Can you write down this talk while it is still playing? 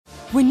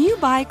When you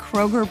buy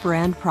Kroger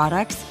brand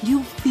products,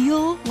 you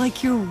feel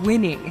like you're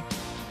winning.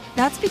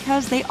 That's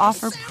because they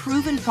offer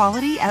proven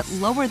quality at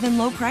lower than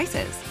low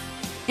prices.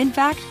 In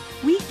fact,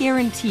 we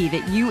guarantee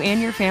that you and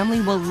your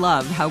family will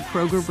love how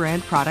Kroger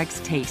brand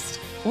products taste,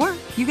 or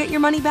you get your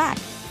money back.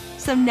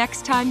 So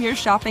next time you're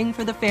shopping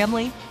for the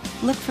family,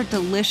 look for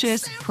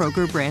delicious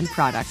Kroger brand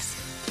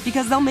products,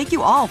 because they'll make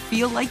you all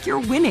feel like you're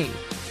winning.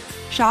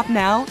 Shop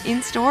now,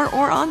 in-store,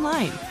 or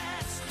online.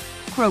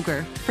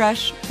 Kroger,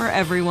 fresh for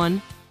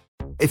everyone.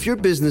 If your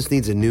business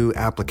needs a new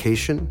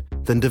application,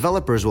 then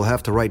developers will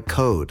have to write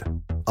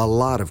code, a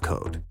lot of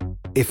code.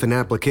 If an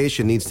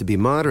application needs to be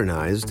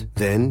modernized,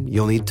 then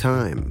you'll need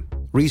time,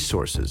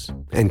 resources,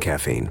 and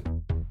caffeine.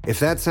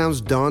 If that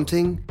sounds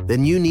daunting,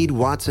 then you need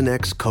Watson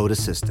X Code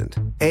Assistant,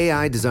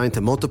 AI designed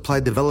to multiply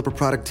developer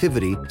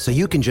productivity so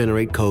you can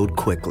generate code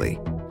quickly.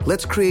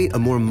 Let's create a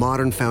more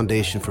modern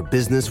foundation for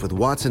business with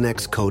Watson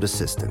X Code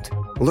Assistant.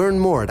 Learn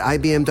more at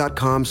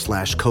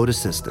ibm.com/code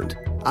assistant.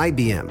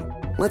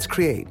 IBM. Let's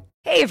create.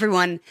 Hey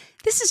everyone,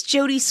 this is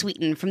Jody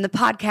Sweeten from the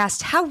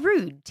podcast How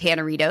Rude,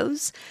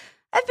 Tanneritos.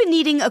 I've been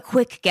needing a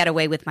quick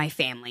getaway with my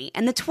family,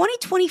 and the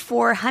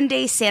 2024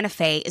 Hyundai Santa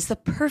Fe is the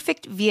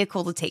perfect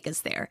vehicle to take us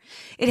there.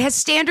 It has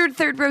standard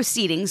third-row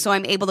seating, so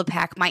I'm able to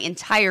pack my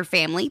entire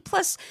family,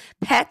 plus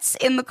pets,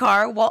 in the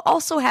car, while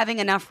also having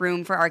enough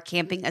room for our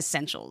camping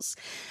essentials.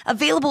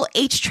 Available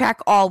H-Track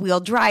all-wheel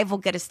drive will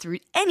get us through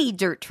any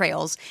dirt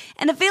trails,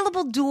 and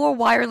available dual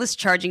wireless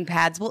charging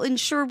pads will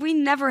ensure we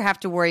never have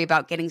to worry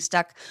about getting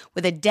stuck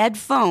with a dead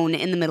phone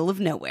in the middle of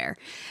nowhere.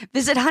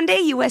 Visit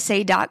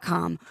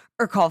HyundaiUSA.com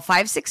or call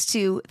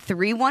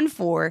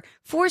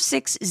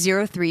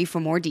 562-314-4603 for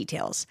more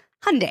details.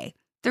 Hyundai,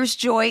 there's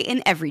joy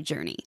in every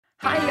journey.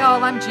 Hi,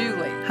 y'all. I'm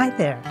Julie. Hi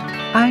there.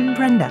 I'm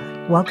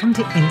Brenda. Welcome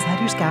to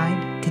Insider's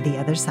Guide to the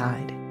Other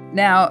Side.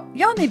 Now,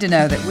 y'all need to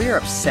know that we're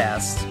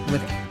obsessed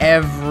with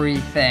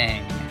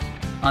everything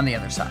on the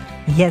other side.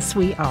 Yes,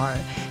 we are.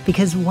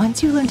 Because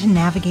once you learn to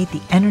navigate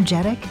the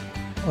energetic,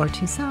 or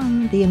to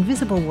some, the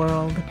invisible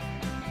world,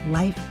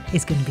 life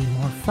is going to be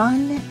more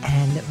fun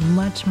and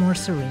much more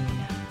serene.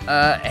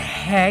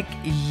 Heck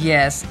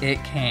yes, it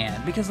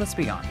can. Because let's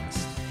be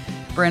honest,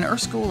 Bryn,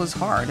 Earth School is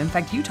hard. In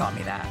fact, you taught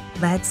me that.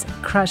 Let's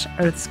crush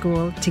Earth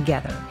School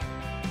together.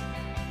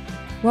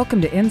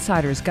 Welcome to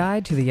Insider's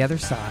Guide to the Other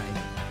Side,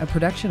 a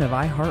production of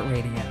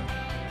iHeartRadio.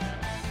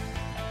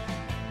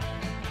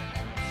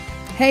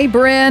 Hey,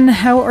 Bryn,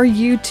 how are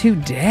you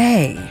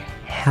today?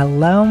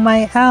 Hello,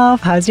 my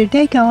elf. How's your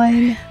day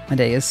going? My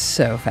day is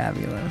so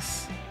fabulous.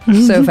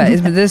 So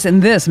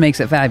this makes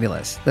it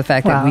fabulous. The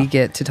fact that we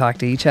get to talk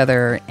to each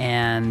other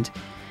and,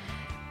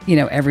 you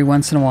know, every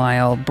once in a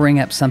while bring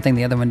up something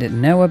the other one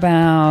didn't know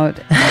about.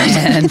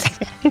 And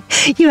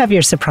you have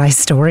your surprise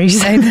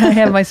stories. I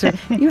have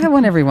you have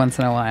one every once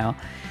in a while.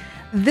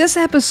 This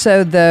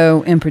episode,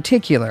 though, in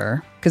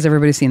particular, because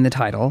everybody's seen the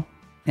title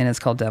and it's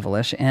called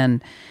Devilish.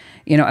 And,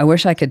 you know, I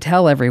wish I could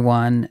tell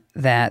everyone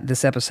that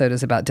this episode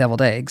is about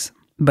deviled eggs,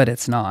 but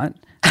it's not.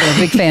 I'm a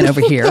big fan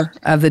over here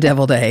of the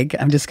deviled egg.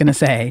 I'm just going to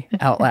say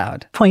out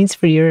loud. Points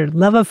for your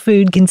love of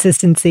food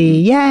consistency.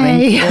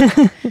 Yay.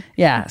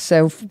 Yeah.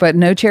 So, but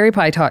no cherry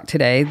pie talk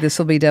today. This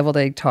will be deviled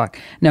egg talk.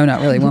 No,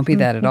 not really. Won't be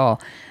that at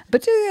all.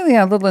 But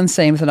yeah, a little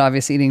insane with an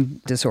obvious eating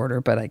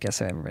disorder, but I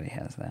guess everybody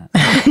has that.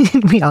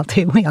 We all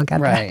do. We all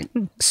got right.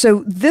 that.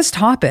 So this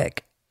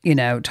topic, you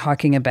know,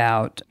 talking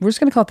about, we're just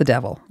going to call it the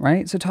devil,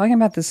 right? So talking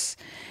about this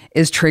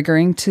is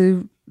triggering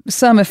to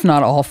some, if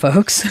not all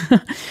folks.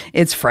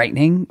 It's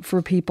frightening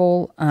for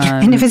people.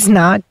 And if it's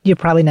not, you're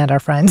probably not our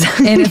friends.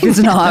 And if it's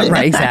not,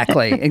 right,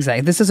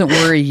 exactly. This doesn't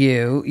worry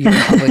you. You're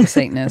probably a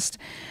Satanist.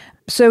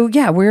 So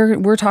yeah,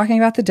 we're talking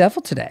about the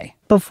devil today.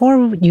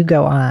 Before you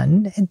go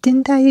on,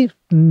 didn't I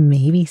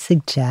maybe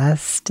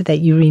suggest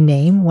that you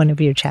rename one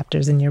of your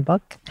chapters in your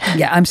book?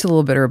 Yeah, I'm still a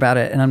little bitter about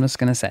it, and I'm just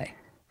going to say.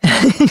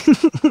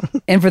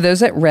 And for those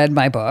that read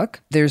my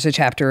book, there's a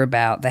chapter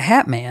about the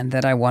Hat Man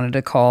that I wanted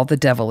to call The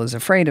Devil is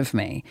Afraid of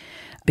Me,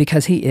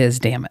 because he is,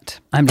 damn it.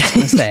 I'm just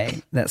going to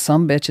say that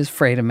some bitch is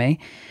afraid of me.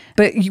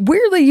 But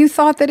weirdly, you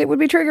thought that it would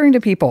be triggering to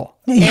people,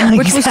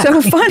 which was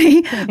so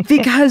funny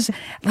because,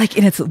 like,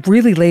 and it's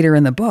really later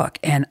in the book,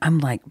 and I'm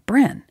like,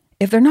 Bryn,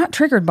 if they're not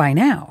triggered by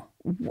now,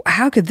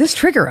 how could this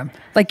trigger them?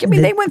 Like, I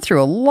mean, they went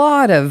through a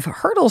lot of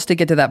hurdles to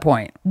get to that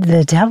point.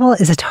 The devil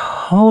is a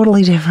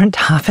totally different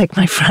topic,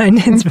 my friend.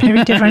 It's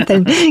very different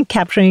than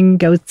capturing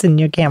ghosts in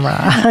your camera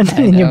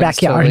in your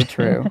backyard. It's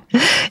totally true.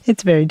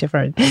 It's very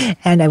different.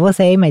 And I will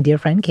say, my dear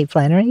friend, Kate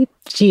Flannery,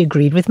 she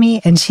agreed with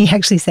me. And she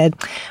actually said,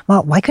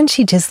 well, why couldn't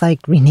she just like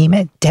rename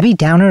it Debbie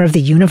Downer of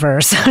the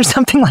Universe or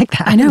something like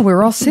that? I know. We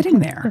were all sitting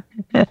there.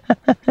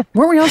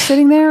 Weren't we all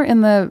sitting there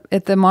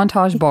at the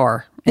Montage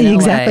Bar?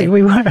 Exactly,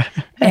 we were.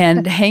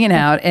 And hanging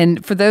out.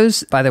 And for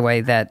those, by the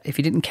way, that if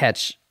you didn't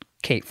catch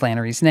Kate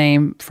Flannery's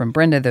name from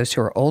Brenda, those two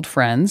are old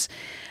friends.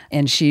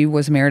 And she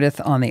was Meredith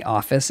on The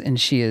Office,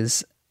 and she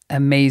is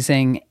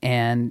amazing,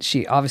 and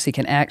she obviously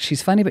can act.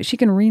 She's funny, but she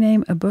can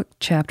rename a book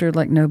chapter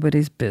like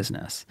nobody's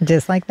business.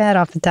 Just like that,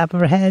 off the top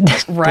of her head.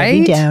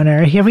 Right? Debbie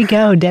Downer. Here we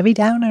go, Debbie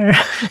Downer.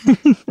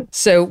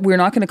 So we're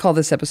not going to call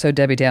this episode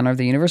Debbie Downer of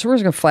the Universe. We're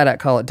just going to flat out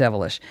call it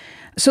devilish.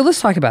 So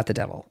let's talk about the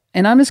devil.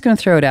 And I'm just going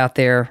to throw it out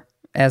there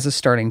as a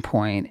starting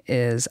point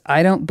is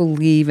I don't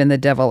believe in the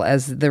devil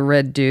as the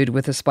red dude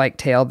with a spiked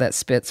tail that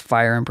spits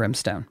fire and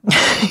brimstone.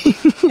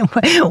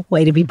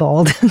 Way to be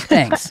bold.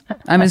 Thanks.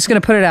 I'm just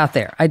going to put it out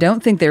there. I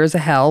don't think there is a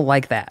hell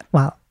like that.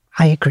 Well,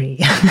 I agree.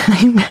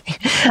 I'm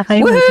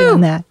with you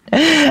on that.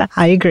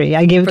 I agree.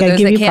 I give For those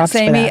give that you can't props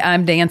say for me, that.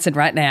 I'm dancing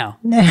right now.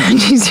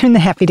 She's doing the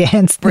happy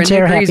dance. The Brenda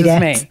chair agrees happy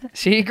with dance. me.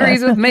 She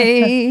agrees with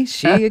me.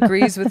 She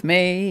agrees with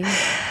me.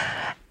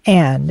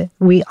 And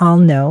we all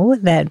know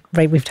that,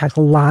 right, we've talked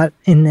a lot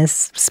in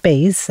this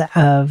space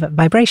of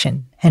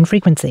vibration and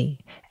frequency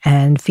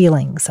and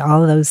feelings,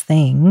 all of those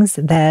things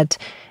that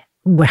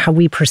how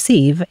we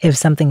perceive if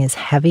something is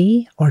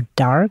heavy or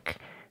dark,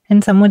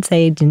 and some would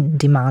say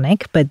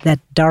demonic, but that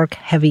dark,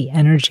 heavy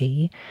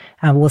energy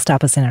will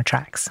stop us in our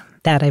tracks.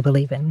 That I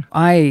believe in.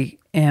 I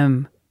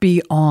am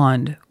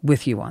beyond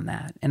with you on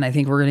that. And I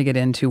think we're going to get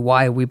into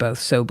why we both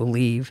so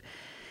believe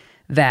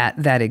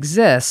that that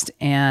exists.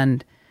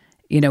 And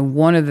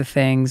one of the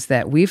things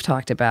that we've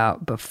talked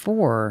about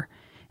before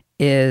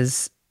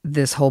is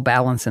this whole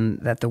balance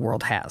that the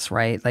world has,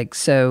 right? Like,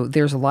 so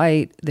there's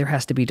light, there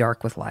has to be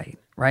dark with light,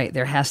 right?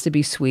 There has to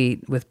be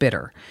sweet with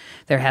bitter.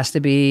 There has to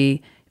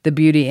be the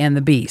beauty and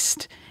the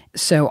beast.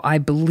 So I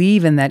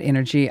believe in that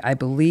energy. I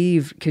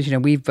believe, because,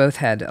 we've both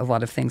had a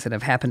lot of things that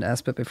have happened to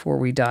us, but before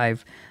we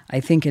dive, I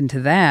think into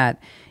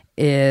that,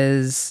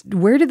 is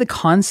where did the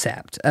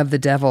concept of the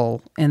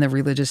devil in the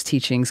religious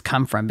teachings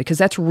come from? Because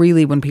that's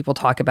really when people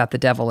talk about the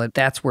devil,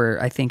 that's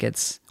where I think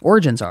its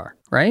origins are,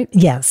 right?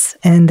 Yes.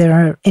 And there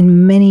are,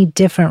 in many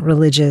different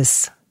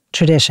religious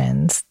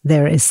traditions,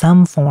 there is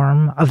some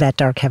form of that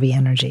dark, heavy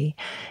energy.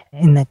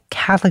 In the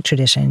Catholic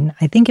tradition,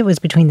 I think it was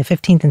between the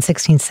 15th and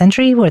 16th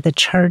century where the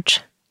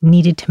church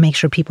needed to make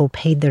sure people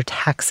paid their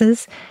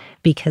taxes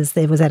because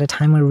it was at a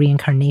time where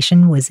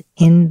reincarnation was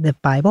in the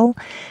Bible.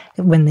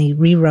 When they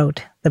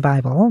rewrote the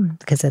Bible,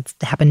 because it's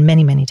happened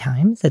many, many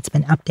times, it's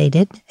been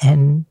updated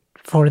and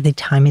for the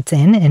time it's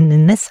in. And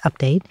in this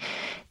update,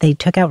 they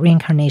took out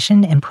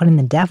reincarnation and put in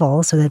the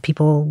devil so that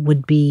people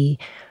would be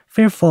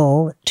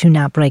fearful to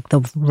not break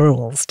the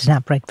rules, to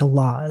not break the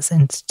laws,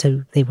 and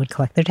so they would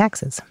collect their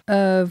taxes.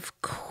 Of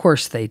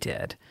course they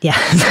did. Yeah.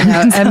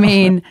 I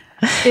mean,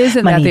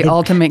 isn't that the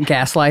ultimate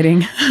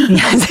gaslighting?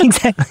 Yes,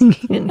 exactly.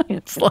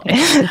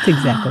 That's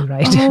exactly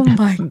right. Oh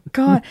my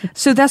God.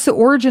 So that's the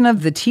origin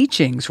of the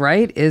teachings,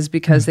 right? Is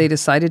because they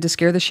decided to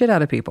scare the shit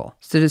out of people.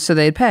 So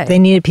they'd pay. They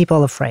needed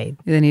people afraid.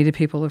 They needed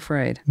people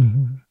afraid.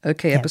 Mm-hmm.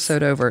 Okay, yes.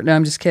 Episode over. No,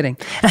 I'm just kidding.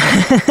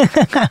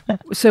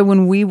 So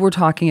when we were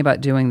talking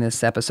about doing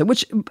this episode,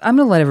 which I'm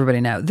going to let everybody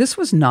know, this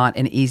was not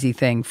an easy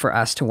thing for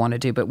us to want to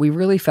do, but we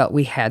really felt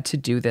we had to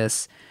do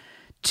this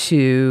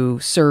to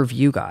serve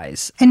you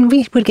guys. And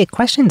we would get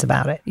questions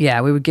about it.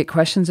 Yeah, we would get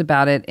questions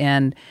about it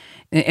and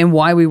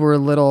why we were a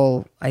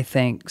little, I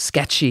think,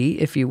 sketchy,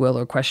 if you will,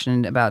 or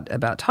questioned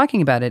about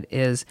talking about it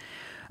is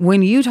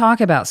when you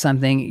talk about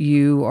something,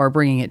 you are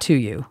bringing it to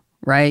you,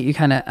 right? You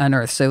kind of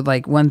unearth. So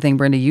like one thing,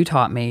 Brenda, you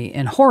taught me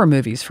in horror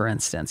movies, for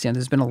instance,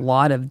 there's been a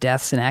lot of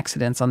deaths and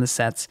accidents on the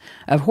sets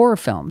of horror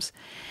films.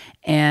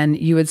 And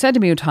you had said to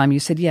me one time, you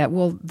said, yeah,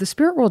 well, the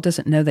spirit world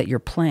doesn't know that you're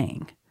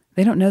playing.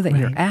 They don't know that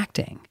you're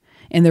acting.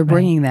 And they're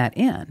bringing that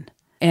in.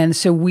 And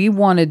so we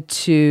wanted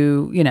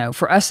to,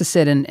 for us to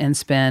sit and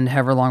spend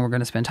however long we're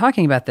going to spend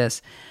talking about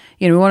this,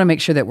 we want to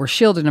make sure that we're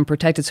shielded and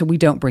protected so we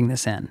don't bring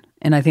this in.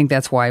 And I think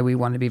that's why we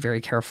want to be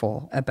very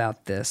careful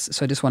about this.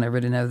 So I just want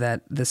everybody to know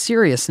that the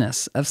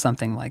seriousness of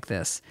something like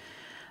this.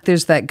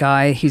 There's that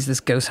guy, he's this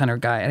ghost hunter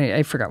guy.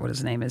 I forgot what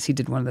his name is. He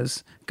did one of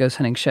those ghost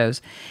hunting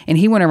shows. And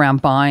he went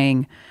around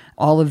buying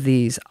all of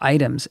these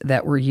items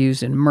that were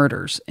used in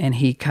murders. And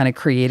he kind of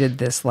created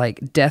this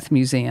like death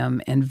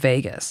museum in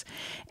Vegas.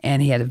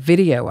 And he had a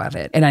video of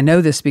it. And I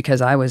know this because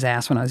I was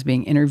asked when I was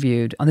being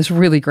interviewed on this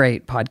really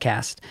great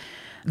podcast.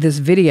 This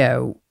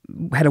video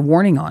had a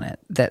warning on it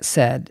that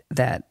said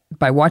that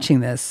by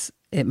watching this,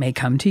 it may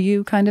come to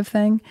you kind of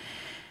thing.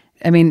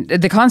 I mean,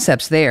 the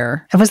concept's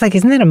there. I was like,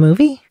 isn't that a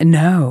movie?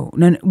 No.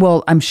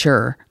 Well, I'm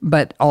sure.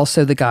 But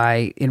also the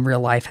guy in real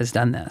life has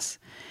done this.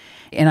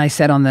 And I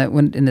said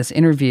in this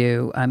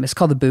interview, it's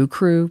called the Boo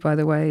Crew, by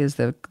the way, is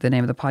the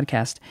name of the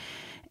podcast,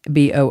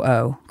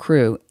 BOO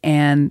Crew.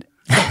 And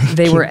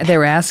they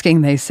were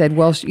asking, they said,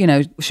 well,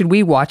 should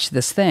we watch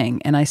this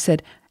thing? And I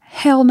said,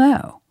 hell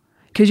no,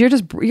 because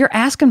you're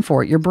asking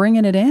for it. You're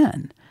bringing it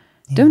in.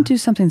 Yeah. Don't do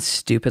something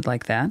stupid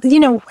like that.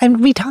 And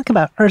we talk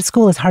about Earth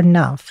School is hard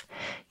enough.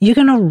 You're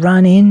going to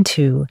run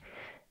into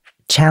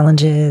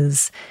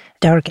challenges,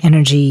 dark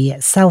energy,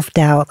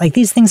 self-doubt, like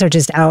these things are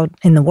just out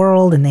in the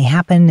world and they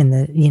happen in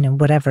the,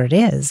 whatever it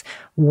is.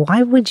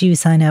 Why would you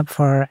sign up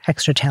for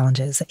extra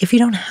challenges if you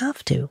don't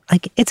have to?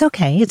 Like, it's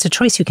okay. It's a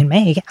choice you can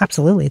make.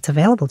 Absolutely. It's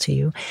available to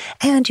you.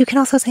 And you can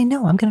also say,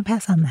 no, I'm going to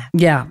pass on that.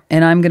 Yeah.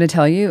 And I'm going to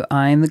tell you,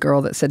 I'm the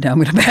girl that said, no,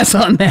 I'm going to pass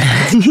on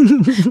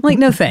that. Like,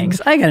 no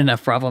thanks. I got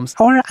enough problems.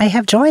 Or I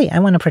have joy I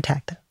want to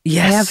protect.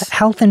 Yes. I have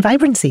health and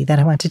vibrancy that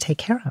I want to take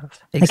care of.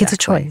 Exactly. Like, it's a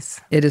choice.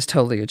 It is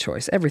totally a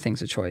choice.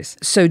 Everything's a choice.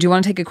 So do you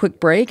want to take a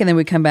quick break and then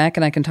we come back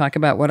and I can talk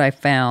about what I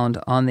found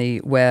on the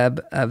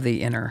web of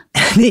the inner?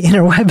 The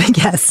inner web,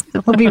 yes.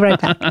 We'll be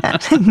right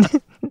back.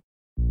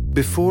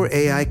 Before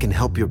AI can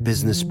help your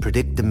business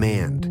predict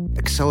demand,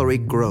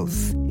 accelerate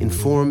growth,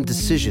 inform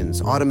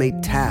decisions,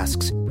 automate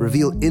tasks,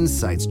 reveal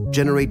insights,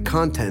 generate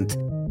content,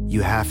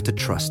 you have to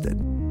trust it.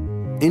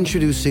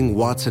 Introducing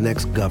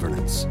watsonx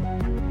Governance,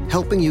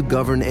 helping you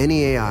govern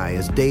any AI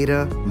as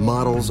data,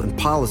 models, and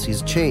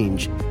policies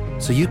change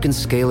so you can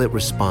scale it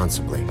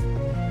responsibly.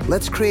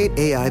 Let's create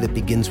AI that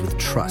begins with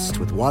trust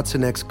with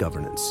watsonx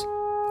Governance.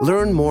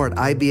 Learn more at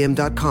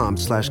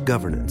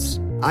ibm.com/governance.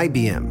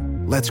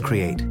 IBM, let's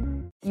create.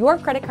 Your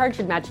credit card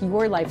should match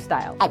your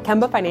lifestyle. At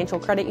Kemba Financial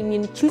Credit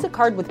Union, choose a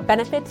card with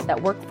benefits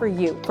that work for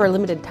you. For a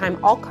limited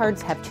time, all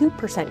cards have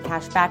 2%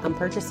 cash back on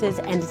purchases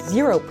and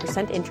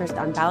 0% interest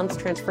on balance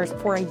transfers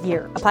for a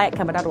year. Apply at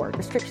Kemba.org.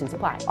 Restrictions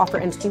apply. Offer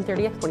ends June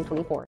 30th,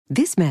 2024.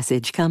 This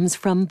message comes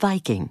from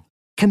Viking,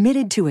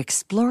 committed to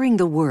exploring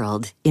the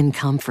world in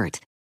comfort.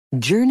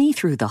 Journey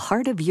through the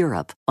heart of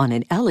Europe on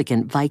an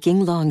elegant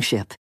Viking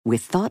longship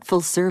with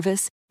thoughtful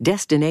service,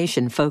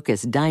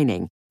 destination-focused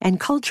dining, and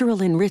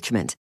cultural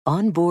enrichment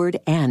on board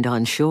and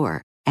on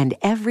shore. And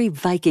every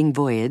Viking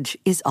voyage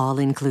is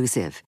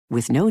all-inclusive,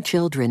 with no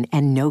children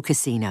and no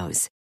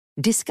casinos.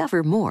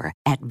 Discover more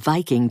at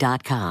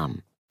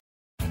Viking.com.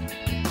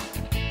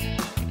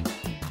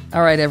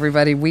 All right,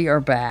 everybody, we are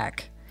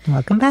back.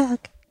 Welcome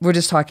back. We're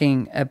just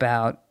talking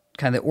about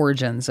kind of the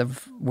origins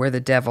of where the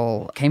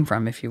devil came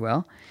from, if you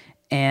will.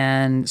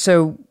 And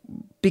so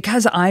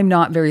because I'm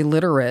not very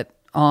literate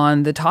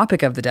on the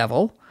topic of the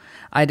devil,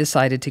 I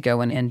decided to go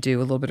in and do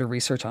a little bit of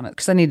research on it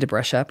because I needed to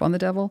brush up on the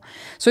devil.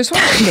 So I just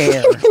want to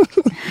share.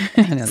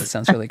 I know that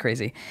sounds really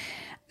crazy.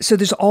 So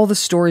there's all the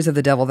stories of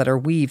the devil that are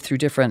weaved through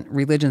different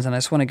religions, and I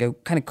just want to go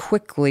kind of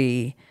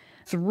quickly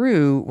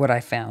through what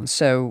I found.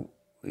 So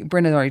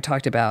Brendan already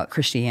talked about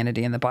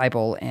Christianity and the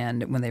Bible,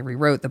 and when they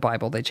rewrote the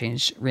Bible, they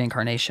changed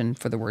reincarnation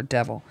for the word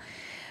devil.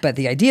 But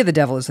the idea of the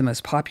devil is the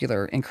most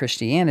popular in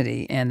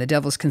Christianity, and the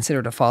devil is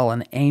considered a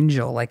fallen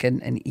angel, like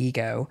an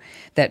ego,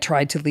 that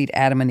tried to lead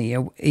Adam and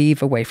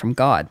Eve away from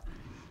God.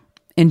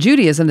 In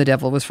Judaism, the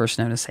devil was first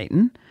known as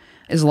Satan.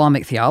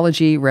 Islamic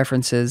theology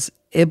references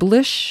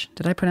Iblis.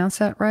 Did I pronounce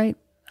that right?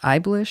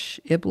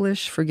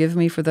 Iblis. Forgive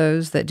me for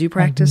those that do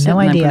practice no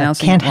it. idea.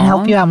 Can't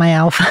help you out, my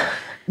alpha.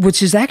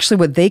 Which is actually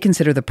what they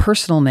consider the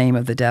personal name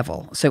of the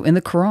devil. So in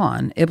the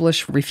Quran,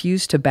 Iblis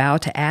refused to bow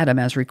to Adam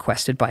as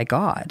requested by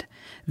God,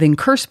 then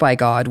cursed by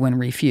God when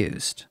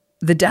refused.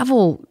 The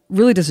devil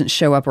really doesn't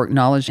show up or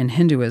acknowledged in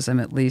Hinduism,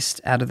 at least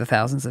out of the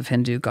thousands of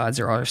Hindu gods.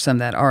 There are some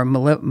that are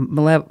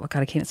God,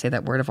 I can't say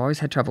that word. I've always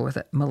had trouble with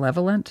it.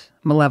 Malevolent.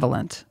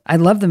 I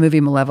love the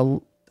movie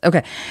Malevolent.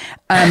 Okay.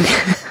 I'm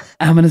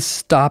going to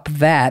stop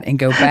that and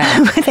go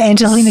back. With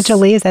Angelina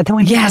Jolie, is that the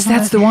one? Yes,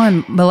 that's the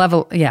one.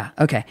 Malevolent. Yeah.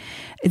 Okay.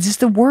 It's just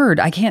the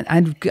word. I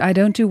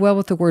don't do well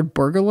with the word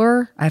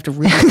burglar. I have to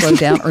really slow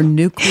down. Or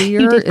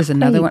nuclear is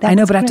another one. I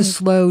know, but I have to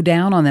slow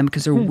down on them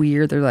because they're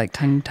weird. They're like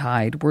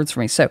tongue-tied words for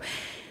me. So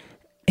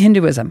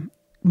Hinduism.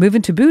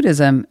 Moving to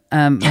Buddhism,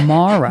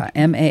 Mara,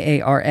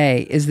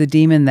 M-A-A-R-A, is the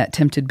demon that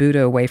tempted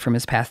Buddha away from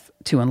his path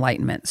to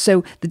enlightenment.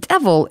 So the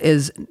devil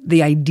is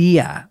the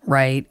idea,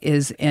 right,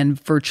 is in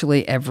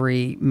virtually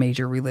every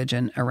major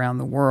religion around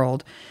the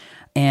world.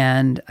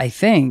 And I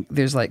think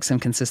there's like some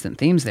consistent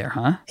themes there,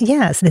 huh?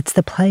 Yes, it's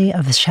the play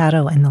of the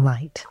shadow and the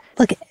light.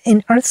 Look,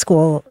 in Earth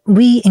School,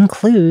 we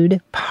include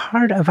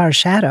part of our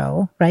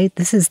shadow, right?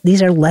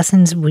 These are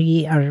lessons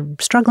we are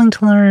struggling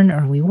to learn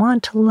or we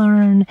want to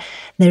learn.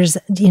 There's,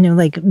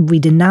 like we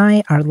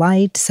deny our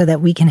light so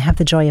that we can have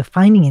the joy of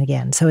finding it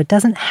again. So it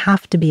doesn't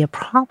have to be a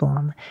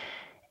problem.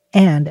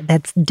 And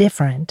that's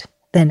different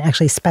than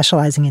actually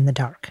specializing in the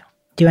dark.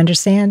 Do you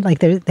understand? Like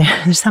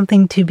there's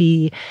something to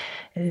be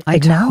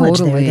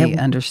acknowledged. I totally there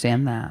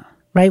understand that.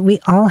 Right? We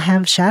all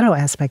have shadow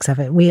aspects of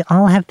it. We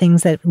all have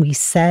things that we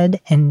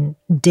said and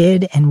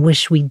did and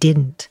wish we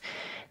didn't.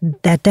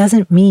 That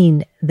doesn't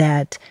mean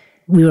that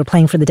we were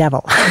playing for the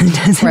devil.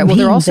 Right. Well,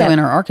 they're also in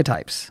our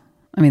archetypes.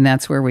 I mean,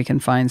 that's where we can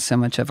find so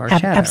much of our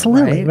shadow.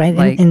 Absolutely, right?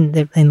 Like,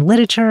 in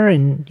literature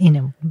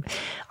and,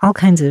 all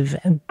kinds of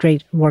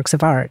great works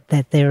of art,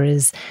 that there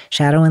is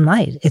shadow and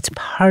light. It's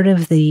part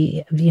of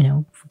the,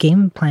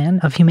 game plan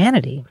of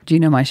humanity. Do you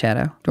know my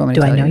shadow? Do you want me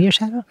to tell you? Do I know your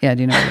shadow? Yeah,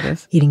 do you know what it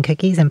is? Eating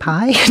cookies and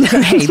pie?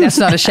 Hey, that's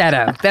not a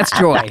shadow. That's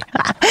joy.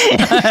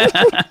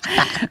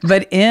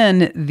 But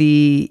in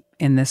the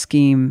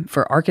scheme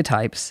for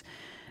archetypes,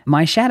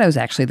 my shadow is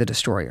actually the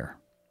destroyer.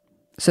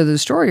 So the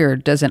destroyer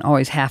doesn't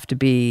always have to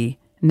be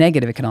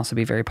negative. It can also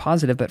be very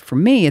positive. But for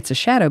me, it's a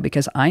shadow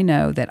because I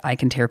know that I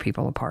can tear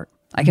people apart.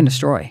 I can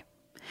destroy.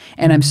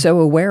 And I'm so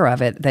aware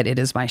of it that it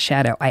is my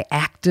shadow. I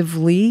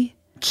actively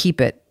keep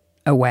it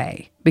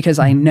away because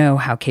I know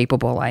how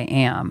capable I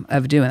am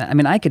of doing that. I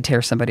mean, I could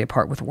tear somebody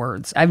apart with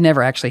words. I've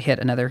never actually hit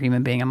another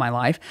human being in my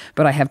life,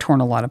 but I have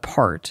torn a lot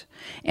apart,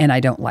 and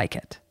I don't like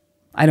it.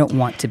 I don't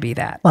want to be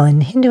that. Well,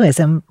 in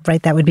Hinduism,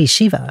 right, that would be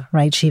Shiva,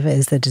 right? Shiva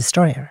is the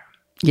destroyer.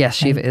 Yes,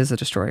 Shiva is a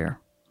destroyer.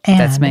 And,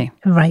 that's me.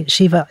 Right,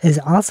 Shiva is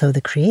also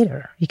the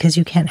creator because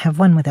you can't have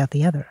one without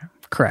the other.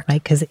 Correct.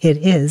 Right, because it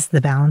is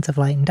the balance of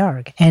light and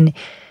dark. And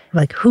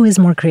like, who is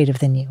more creative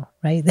than you,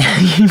 right?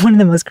 You're one of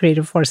the most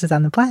creative forces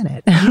on the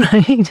planet,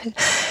 right?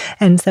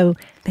 And so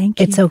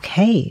it's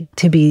okay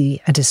to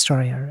be a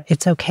destroyer.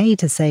 It's okay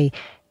to say,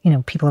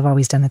 people have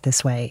always done it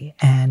this way,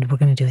 and we're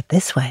going to do it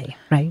this way,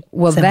 right?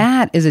 Well,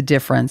 that is a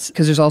difference,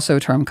 because there's also a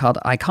term called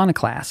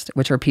iconoclast,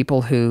 which are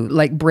people who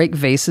like break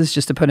vases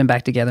just to put them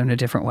back together in a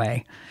different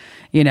way,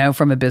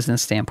 from a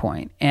business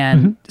standpoint.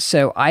 And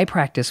so I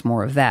practice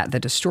more of that. The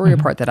destroyer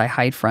part that I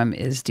hide from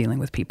is dealing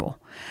with people.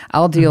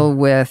 I'll deal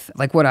with,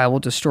 like, what I will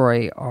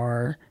destroy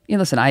are,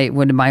 listen,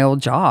 when in my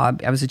old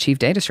job, I was a chief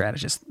data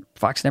strategist.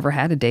 Fox never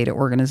had a data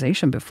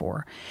organization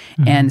before.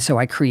 And so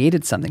I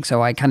created something.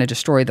 So I kind of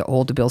destroy the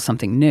old to build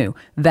something new.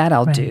 That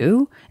I'll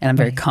do, and I'm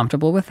very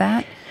comfortable with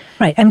that.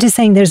 Right. I'm just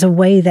saying there's a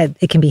way that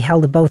it can be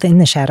held both in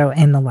the shadow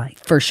and the light.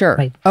 For sure.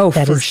 Right. Oh,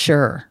 for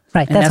sure.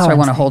 Right. And that's why I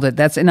want to hold it.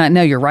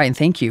 No, you're right. And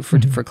thank you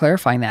for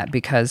clarifying that,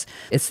 because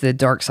it's the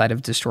dark side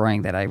of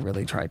destroying that I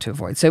really try to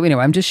avoid. So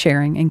anyway, I'm just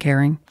sharing and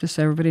caring, just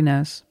so everybody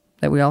knows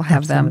that we all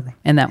have them.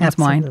 And that one's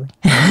mine.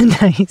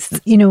 Nice.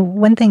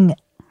 One thing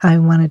I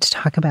wanted to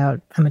talk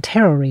about, I'm a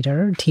tarot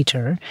reader,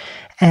 teacher,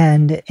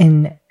 and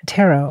in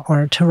tarot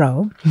or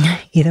tarot,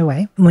 either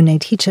way, when I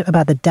teach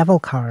about the devil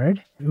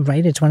card,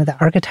 right, it's one of the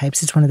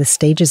archetypes, it's one of the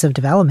stages of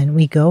development.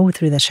 We go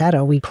through the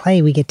shadow, we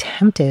play, we get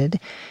tempted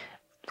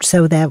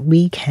so that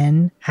we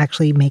can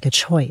actually make a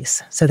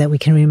choice, so that we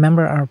can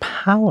remember our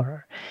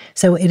power.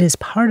 So it is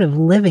part of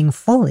living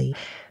fully.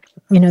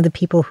 The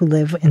people who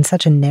live in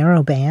such a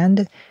narrow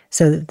band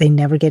so that they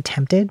never get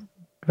tempted,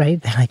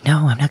 right? They're like,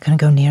 no, I'm not going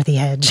to go near the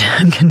edge.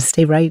 I'm going to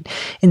stay right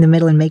in the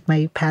middle and make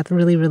my path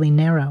really, really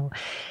narrow.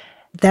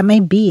 That may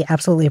be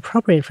absolutely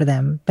appropriate for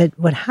them. But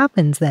what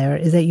happens there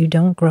is that you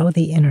don't grow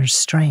the inner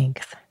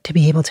strength to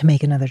be able to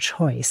make another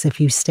choice if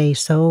you stay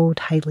so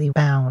tightly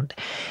bound.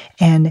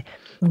 And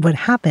what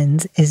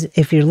happens is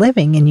if you're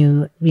living and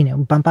you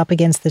bump up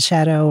against the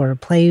shadow or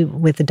play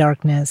with the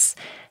darkness,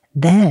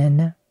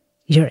 then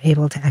you're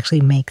able to actually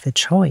make the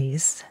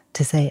choice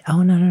to say,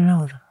 oh,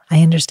 no,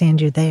 I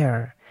understand you're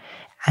there,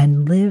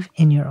 and live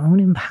in your own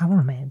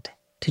empowerment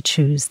to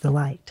choose the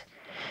light.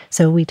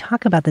 So we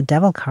talk about the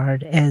devil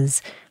card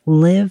as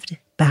lived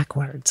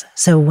backwards.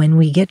 So when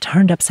we get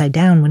turned upside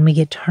down, when we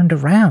get turned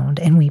around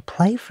and we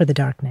play for the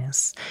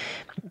darkness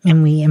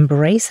and we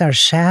embrace our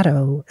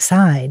shadow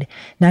side,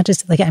 not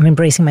just like I'm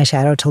embracing my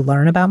shadow to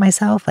learn about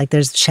myself, like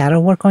there's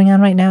shadow work going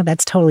on right now,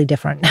 that's totally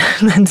different.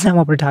 That's not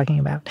what we're talking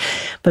about.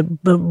 But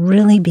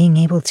really being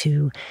able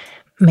to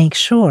make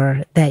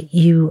sure that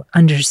you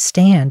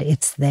understand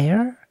it's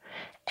there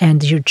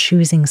and you're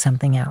choosing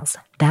something else.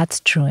 That's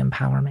true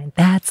empowerment.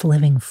 That's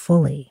living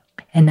fully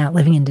and not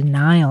living in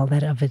denial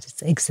of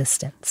its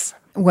existence.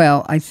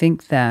 Well, I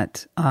think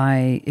that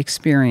I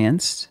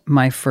experienced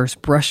my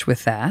first brush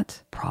with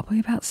that probably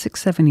about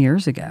 6-7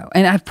 years ago.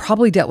 And I've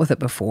probably dealt with it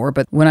before,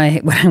 but when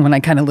I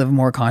kind of live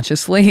more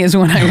consciously is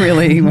when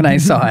I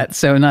saw it.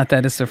 So not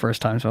that it's the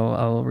first time, so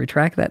I'll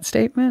retract that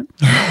statement.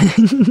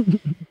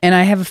 And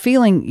I have a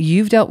feeling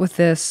you've dealt with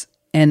this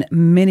and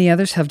many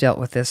others have dealt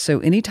with this.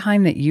 So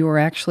anytime that you are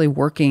actually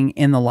working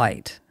in the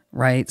light,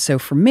 right? So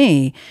for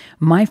me,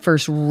 my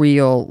first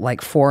real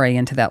foray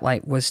into that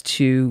light was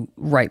to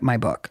write my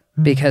book,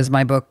 because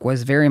my book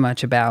was very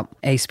much about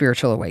a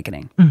spiritual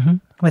awakening. Mm-hmm.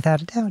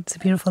 Without a doubt. It's a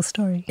beautiful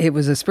story. It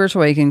was a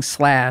spiritual awakening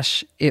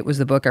 / it was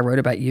the book I wrote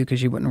about you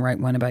because you wouldn't write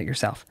one about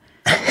yourself.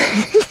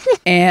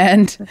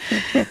 And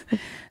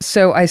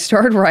so I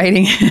started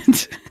writing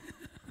it.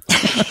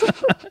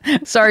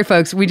 Sorry,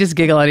 folks. We just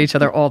giggle at each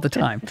other all the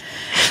time.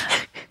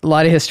 A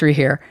lot of history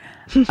here.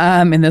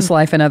 In this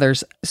life and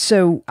others.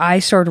 So I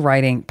started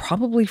writing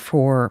probably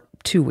for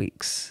 2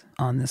 weeks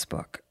on this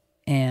book.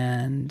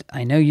 And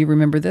I know you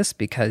remember this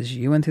because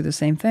you went through the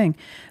same thing.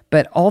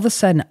 But all of a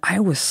sudden, I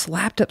was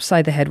slapped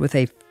upside the head with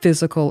a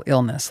physical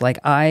illness. Like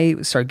I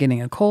started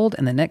getting a cold,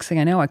 and the next thing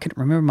I know, I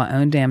couldn't remember my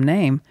own damn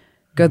name.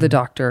 Go to the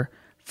doctor,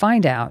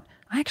 find out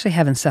I actually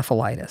have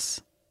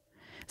encephalitis.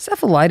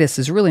 Encephalitis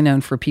is really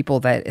known for people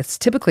that it's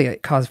typically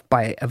caused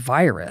by a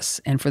virus,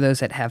 and for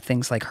those that have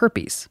things like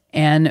herpes.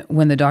 And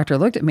when the doctor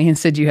looked at me and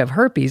said, you have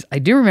herpes, I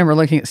do remember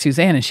looking at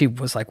Suzanne and she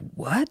was like,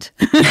 what?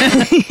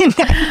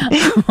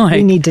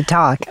 We need to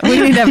talk. We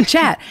need to have a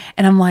chat.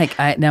 And I'm like,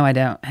 no, I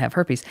don't have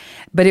herpes.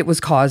 But it was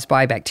caused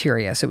by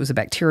bacteria. So it was a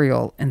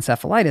bacterial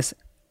encephalitis.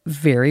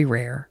 Very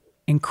rare,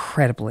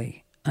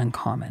 incredibly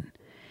uncommon.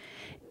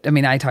 I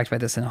mean, I talked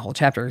about this in a whole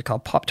chapter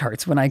called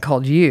Pop-Tarts when I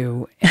called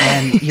you,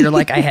 and you're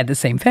like, I had the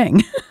same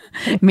thing.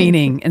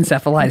 meaning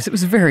encephalitis. It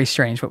was very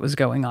strange what was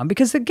going on.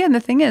 Because again, the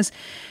thing is,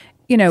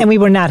 and we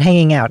were not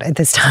hanging out at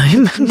this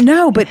time.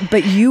 No,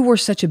 but you were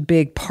such a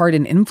big part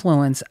and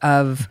influence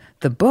of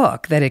the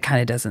book that it kind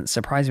of doesn't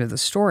surprise me with the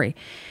story.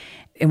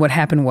 And what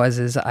happened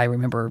is I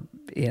remember,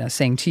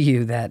 saying to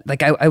you that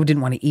like I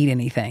didn't want to eat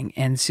anything,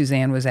 and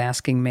Suzanne was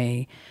asking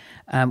me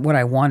what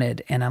I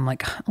wanted, and I'm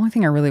like, the only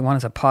thing I really want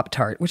is a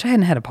Pop-Tart, which I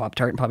hadn't had a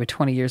Pop-Tart in probably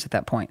 20 years at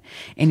that point.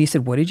 And you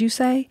said, "What did you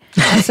say?"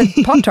 I said,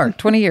 "Pop-Tart,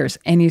 20 years."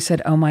 And you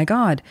said, "Oh my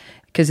God."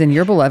 Because then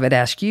your beloved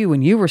asked you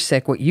when you were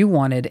sick what you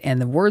wanted, and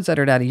the words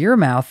uttered out of your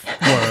mouth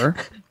were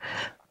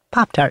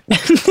Pop-Tart.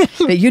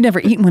 That you'd never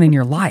eaten one in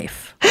your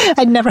life.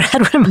 I'd never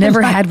had one in my life.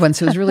 Never had one,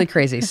 so it was really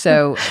crazy.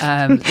 So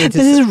this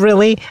is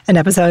really an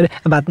episode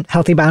about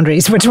healthy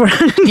boundaries, which were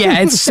yeah,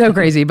 it's so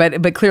crazy.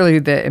 But clearly,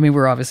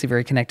 we're obviously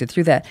very connected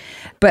through that.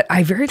 But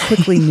I very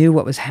quickly knew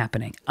what was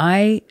happening.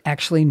 I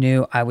actually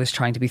knew I was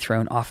trying to be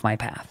thrown off my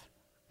path.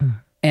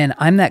 And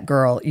I'm that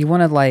girl. You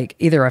want to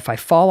either if I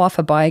fall off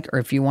a bike, or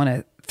if you want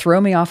to throw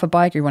me off a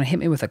bike, or you want to hit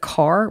me with a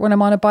car when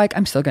I'm on a bike,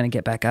 I'm still going to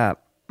get back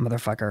up,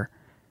 motherfucker.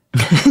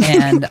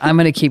 And I'm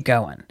going to keep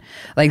going.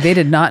 Like, they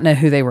did not know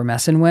who they were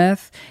messing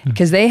with,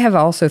 because they have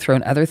also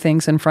thrown other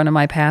things in front of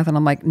my path. And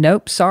I'm like,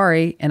 nope,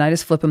 sorry. And I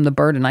just flip them the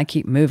bird and I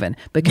keep moving,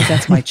 because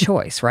that's my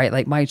choice, right?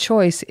 Like, my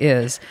choice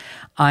is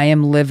I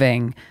am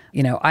living,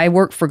 I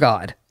work for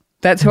God.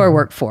 That's who I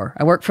work for.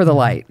 I work for the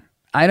light.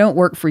 I don't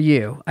work for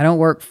you. I don't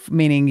work,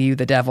 meaning you,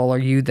 the devil, or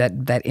you,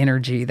 that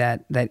energy,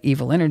 that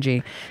evil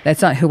energy.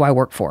 That's not who I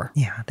work for.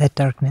 Yeah, that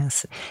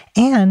darkness.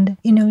 And,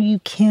 you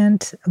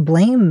can't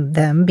blame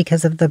them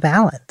because of the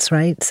balance,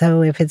 right?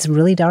 So if it's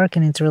really dark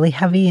and it's really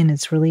heavy and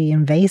it's really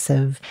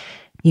invasive,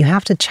 you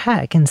have to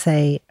check and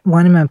say,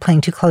 one, am I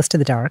playing too close to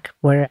the dark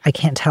where I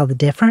can't tell the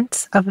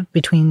difference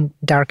between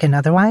dark and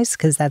otherwise,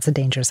 because that's a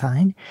danger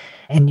sign.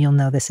 And you'll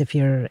know this if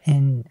you're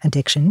in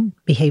addiction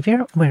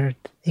behavior where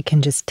it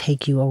can just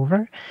take you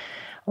over.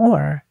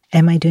 Or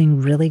am I doing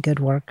really good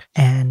work,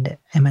 and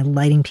am I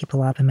lighting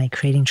people up? Am I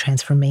creating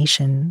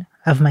transformation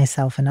of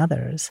myself and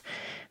others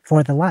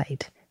for the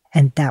light?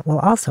 And that will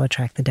also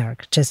attract the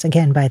dark, just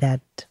again by that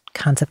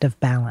concept of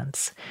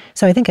balance.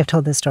 So I think I've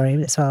told this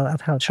story, so I'll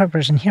tell a short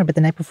version here. But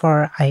the night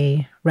before,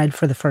 I read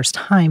for the first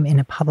time in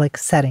a public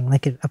setting,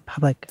 like a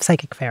public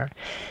psychic fair.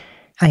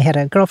 I had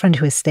a girlfriend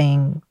who was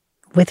staying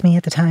with me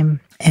at the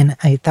time, and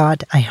I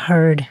thought I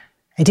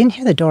didn't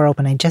hear the door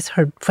open. I just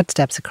heard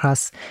footsteps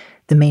across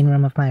the main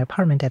room of my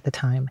apartment at the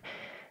time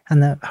on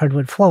the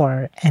hardwood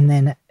floor. And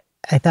then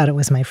I thought it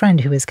was my friend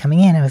who was coming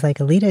in. I was like,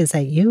 "Alita, is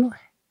that you?"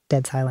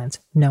 Dead silence.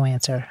 No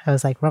answer. I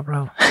was like,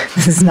 ruh-roh.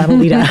 This is not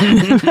Alita.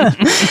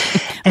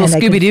 Well,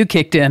 Scooby-Doo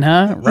kicked in,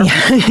 huh?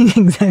 Yeah,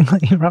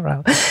 exactly.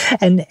 Ruh-roh.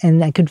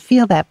 And I could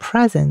feel that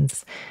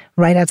presence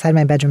right outside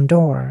my bedroom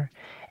door.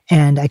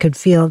 And I could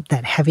feel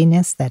that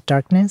heaviness, that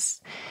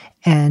darkness.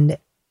 And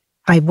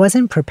I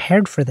wasn't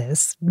prepared for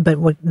this, but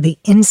what the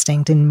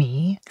instinct in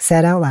me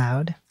said out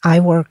loud, "I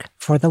work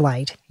for the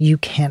light. You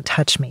can't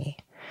touch me."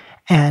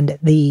 And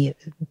the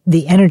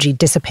energy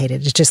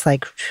dissipated. It's just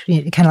like,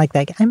 kind of like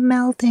that, I'm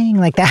melting,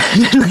 like that.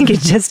 Like it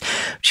just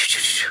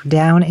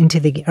down into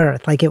the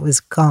earth, like it was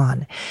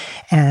gone.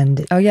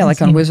 And oh yeah,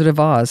 like on Wizard of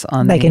Oz,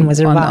 in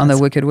Wizard of Oz, on the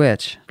Wicked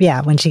Witch.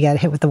 Yeah, when she got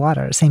hit with the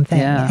water, same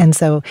thing. Yeah. And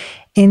so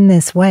in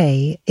this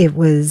way, it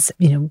was,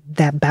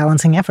 that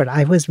balancing effort.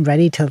 I was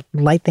ready to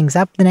light things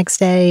up the next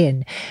day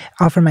and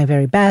offer my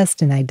very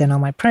best. And I'd done all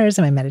my prayers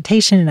and my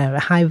meditation, and I had a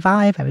high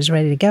vibe. I was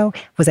ready to go.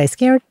 Was I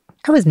scared?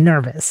 I was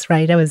nervous,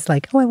 right? I was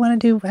like, oh, I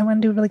want to do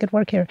really good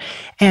work here.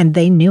 And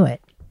they knew it.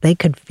 They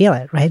could feel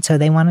it, right? So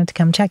they wanted to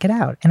come check it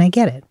out. And I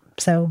get it.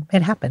 So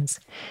it happens.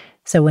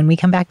 So when we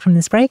come back from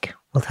this break,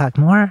 we'll talk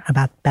more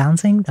about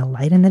balancing the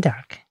light and the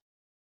dark.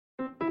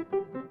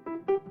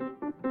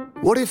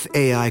 What if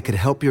AI could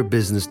help your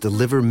business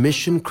deliver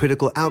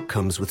mission-critical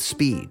outcomes with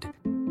speed?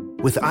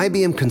 With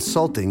IBM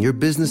Consulting, your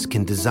business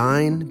can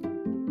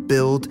design,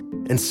 build,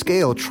 and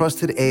scale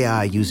trusted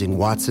AI using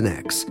Watson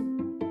X,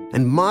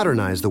 and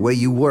modernize the way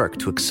you work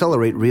to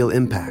accelerate real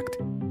impact.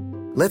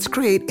 Let's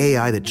create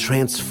AI that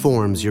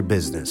transforms your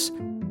business.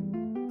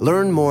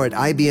 Learn more at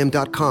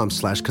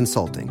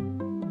ibm.com/consulting.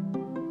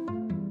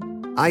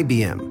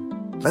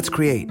 IBM. Let's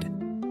create.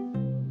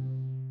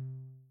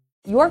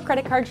 Your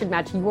credit card should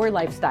match your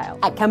lifestyle.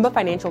 At Kemba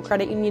Financial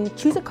Credit Union,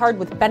 choose a card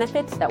with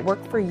benefits that work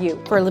for you.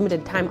 For a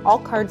limited time, all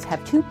cards have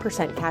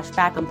 2% cash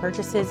back on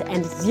purchases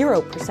and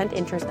 0%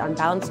 interest on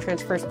balance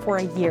transfers for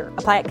a year.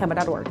 Apply at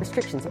Kemba.org.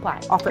 Restrictions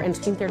apply. Offer ends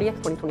June 30th,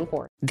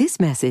 2024. This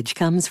message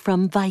comes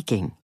from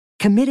Viking,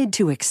 committed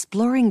to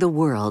exploring the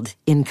world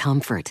in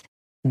comfort.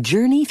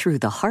 Journey through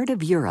the heart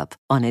of Europe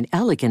on an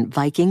elegant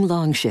Viking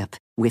longship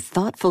with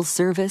thoughtful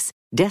service,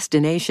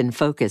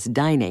 destination-focused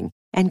dining,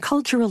 and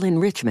cultural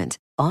enrichment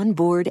on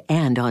board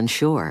and on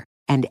shore.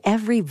 And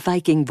every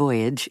Viking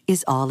voyage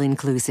is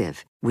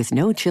all-inclusive, with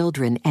no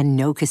children and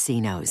no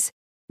casinos.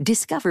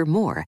 Discover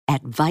more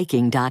at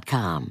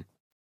Viking.com.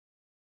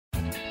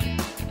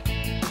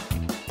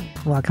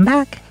 Welcome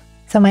back.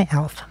 So my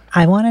elf,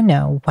 I want to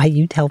know why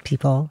you tell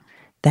people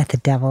that the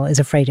devil is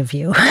afraid of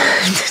you.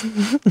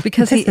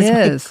 Because he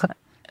is.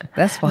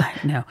 That's why.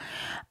 No.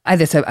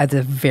 That's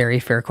a very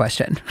fair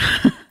question.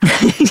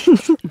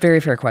 Very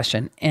fair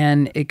question.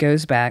 And it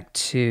goes back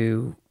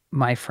to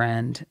my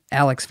friend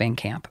Alex Van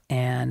Camp.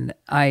 And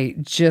I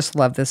just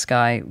love this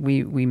guy.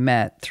 We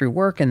met through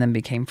work and then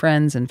became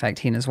friends. In fact,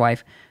 he and his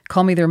wife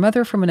call me their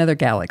mother from another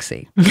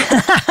galaxy.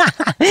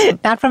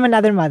 Not from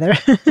another mother.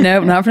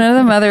 No, not from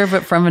another mother,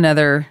 but from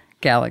another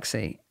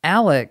galaxy.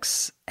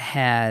 Alex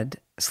had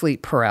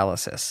sleep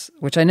paralysis,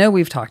 which I know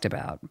we've talked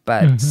about,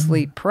 but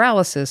sleep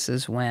paralysis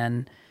is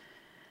when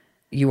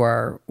you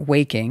are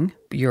waking,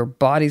 your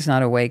body's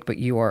not awake, but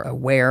you are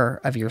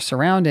aware of your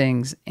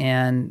surroundings.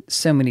 And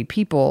so many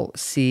people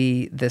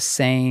see the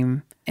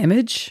same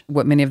image.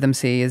 What many of them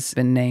see has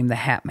been named the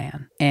Hat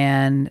Man.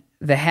 And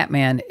the Hat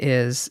Man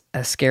is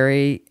a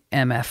scary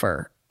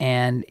MFer.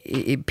 And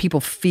people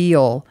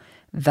feel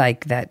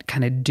like that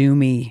kind of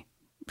doomy,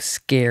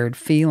 scared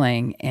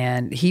feeling.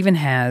 And he even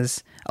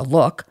has a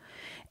look.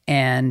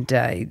 And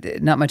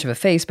not much of a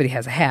face, but he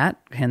has a hat,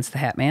 hence the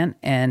Hat Man,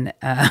 and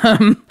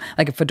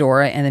like a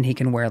fedora, and then he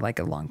can wear like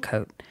a long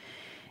coat.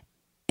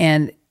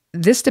 And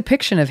this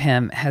depiction of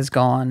him has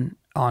gone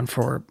on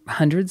for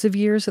hundreds of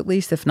years at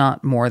least, if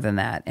not more than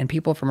that. And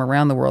people from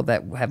around the world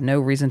that have no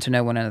reason to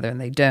know one another,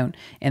 and they don't,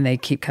 and they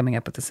keep coming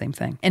up with the same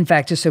thing. In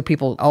fact, just so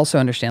people also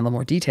understand a little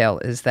more detail,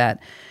 is that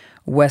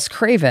Wes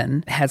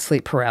Craven had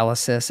sleep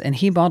paralysis, and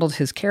he modeled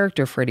his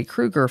character, Freddy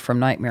Krueger, from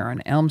Nightmare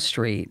on Elm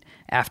Street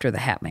after the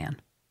Hat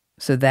Man.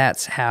 So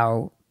that's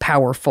how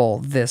powerful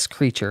this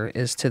creature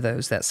is to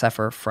those that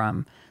suffer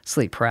from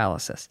sleep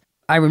paralysis.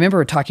 I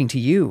remember talking to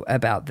you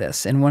about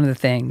this, and one of the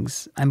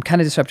things, I'm kind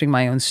of disrupting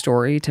my own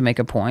story to make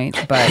a point,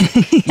 but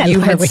you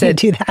had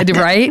said, you do that.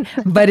 Right?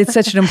 But it's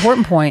such an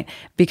important point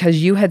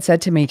because you had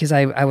said to me, because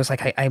I was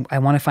like, I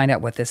want to find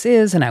out what this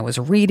is, and I was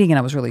reading and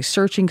I was really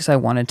searching because I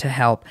wanted to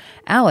help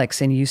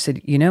Alex, and you said,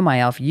 my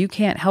elf, you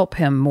can't help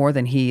him more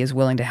than he is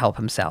willing to help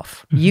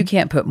himself. Mm-hmm. You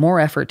can't put more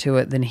effort to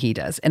it than he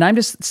does. And I'm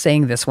just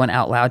saying this one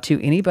out loud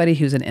to anybody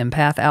who's an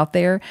empath out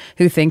there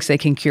who thinks they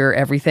can cure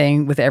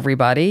everything with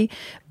everybody.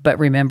 But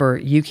remember,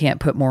 you can't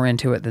put more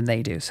into it than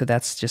they do. So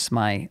that's just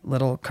my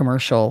little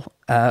commercial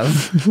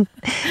of...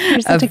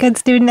 You're such a good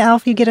student,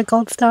 Elf. You get a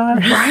gold star.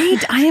 Right?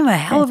 I am a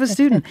hell of a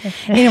student.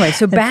 Anyway,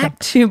 so back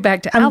to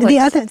Alex. The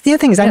other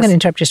thing is, I'm going to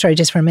interrupt your story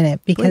just for a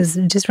minute, because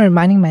just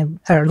reminding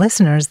our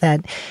listeners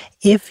that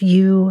if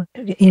you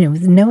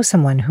know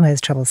someone who has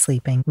trouble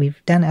sleeping,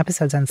 we've done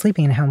episodes on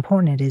sleeping and how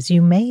important it is,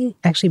 you may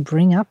actually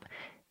bring up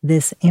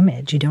this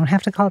image. You don't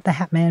have to call it the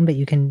Hat Man, but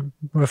you can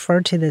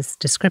refer to this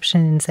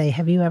description and say,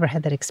 have you ever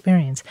had that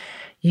experience?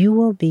 You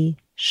will be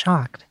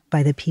shocked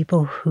by the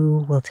people who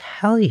will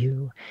tell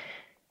you,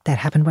 that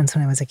happened once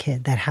when I was a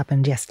kid, that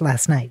happened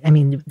last night. I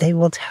mean, they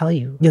will tell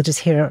you. You'll just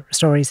hear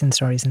stories and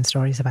stories and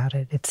stories about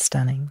it. It's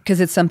stunning. Because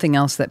it's something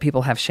else that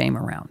people have shame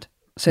around.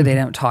 So they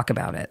don't talk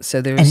about it. So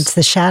and it's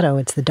the shadow,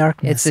 it's the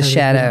darkness. It's the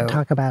shadow. They don't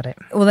talk about it.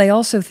 Well, they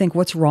also think,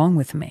 what's wrong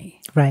with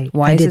me? Right.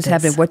 Why is this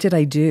happening? What did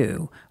I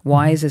do?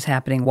 Why is this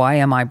happening? Why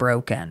am I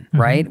broken?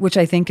 Right? Which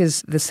I think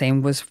is the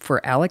same was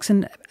for Alex.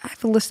 And I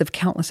have a list of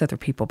countless other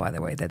people, by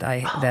the way, that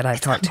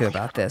I've talked to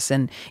about this.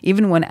 And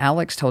even when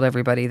Alex told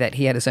everybody that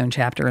he had his own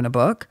chapter in a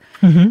book,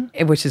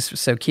 which is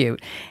so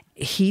cute,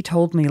 he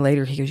told me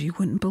later, he goes, you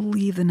wouldn't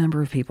believe the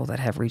number of people that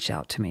have reached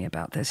out to me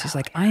about this. He's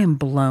like, I am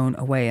blown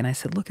away. And I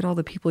said, look at all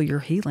the people you're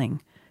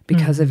healing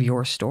because of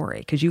your story,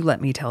 because you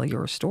let me tell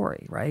your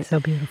story, right? So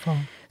beautiful.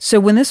 So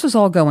when this was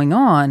all going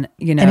on,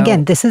 And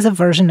again, this is a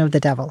version of the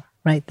devil,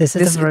 right? This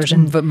is a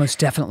version. But most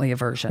definitely a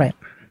version. Right.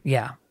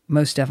 Yeah,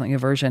 most definitely a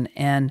version.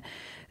 And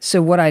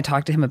so what I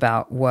talked to him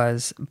about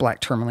was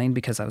black tourmaline,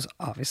 because I was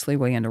obviously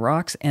way into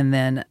rocks. And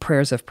then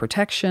prayers of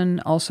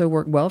protection also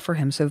worked well for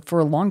him. So for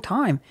a long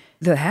time,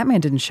 the Hat Man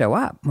didn't show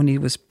up when he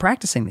was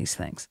practicing these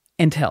things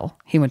until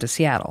he went to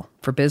Seattle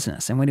for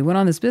business. And when he went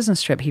on this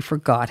business trip, he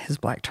forgot his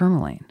black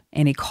tourmaline.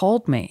 And he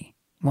called me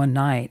one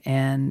night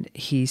and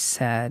he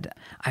said,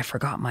 I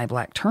forgot my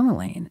black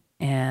tourmaline.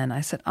 And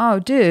I said, oh,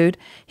 dude.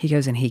 He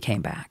goes, and he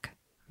came back.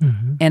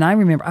 And I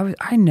remember,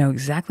 I know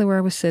exactly where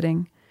I was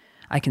sitting.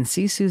 I can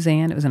see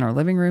Suzanne. It was in our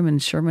living room in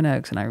Sherman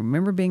Oaks. And I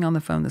remember being on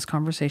the phone, this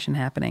conversation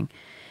happening.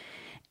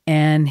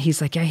 And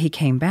he's like, yeah, he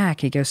came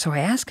back. He goes, so I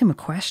asked him a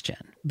question.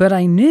 But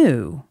I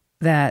knew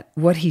that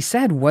what he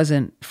said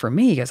wasn't for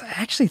me. He goes, I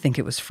actually think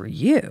it was for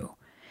you.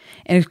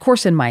 And of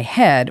course, in my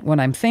head, when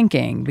I'm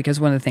thinking, because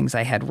one of the things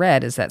I had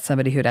read is that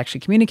somebody who had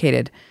actually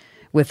communicated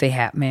with the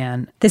Hat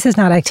Man. This is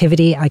not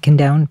activity I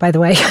condone, by the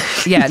way.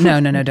 Yeah,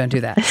 no, don't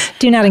do that.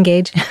 Do not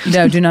engage.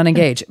 No, do not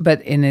engage.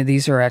 But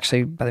these are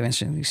actually, by the way,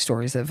 these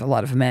stories of a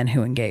lot of men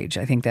who engage.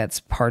 I think that's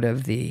part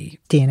of the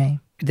DNA.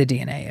 The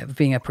DNA of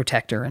being a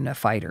protector and a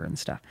fighter and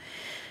stuff.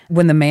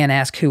 When the man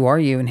asked, who are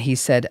you? And he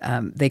said,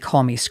 they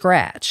call me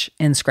Scratch.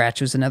 And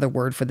Scratch was another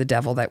word for the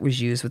devil that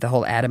was used with the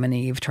whole Adam and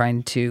Eve,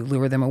 trying to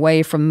lure them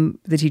away from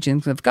the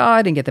teachings of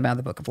God and get them out of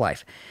the book of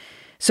life.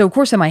 So, of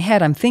course, in my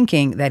head, I'm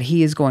thinking that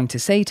he is going to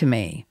say to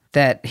me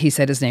that he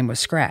said his name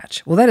was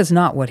Scratch. Well, that is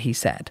not what he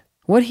said.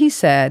 What he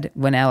said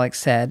when Alex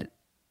said,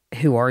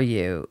 who are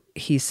you?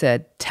 He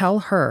said, tell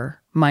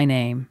her my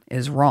name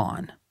is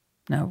Ron.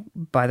 Now,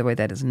 by the way,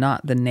 that is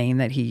not the name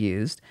that he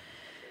used,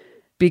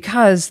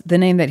 because the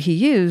name that he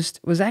used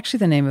was actually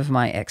the name of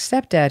my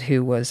ex-stepdad,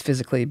 who was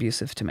physically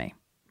abusive to me.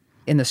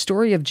 In the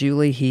story of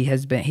Julie, he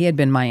had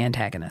been my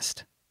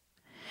antagonist.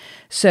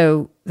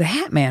 So the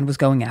Hat Man was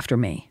going after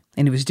me,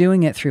 and he was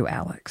doing it through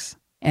Alex.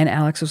 And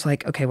Alex was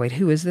like, okay, wait,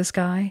 who is this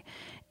guy?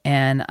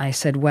 And I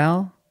said,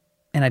 well,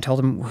 and I told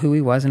him who he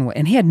was,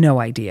 and he had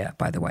no idea,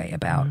 by the way,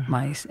 about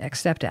my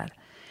ex-stepdad.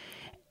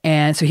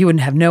 And so he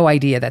wouldn't have no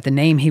idea that the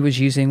name he was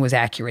using was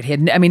accurate.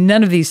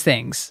 None of these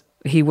things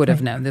he would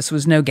have known. This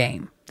was no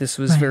game. This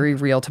was very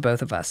real to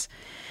both of us.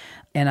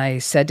 And I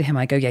said to him,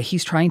 I go, yeah,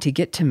 he's trying to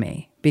get to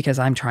me because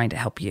I'm trying to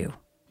help you.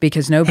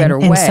 Because no better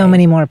way. And so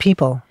many more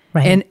people,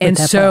 right? And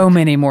so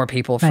many more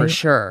people, for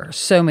sure.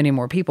 So many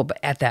more people. But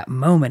at that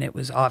moment, it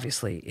was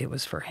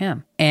for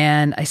him.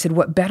 And I said,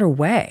 what better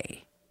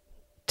way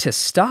to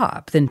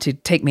stop than to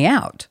take me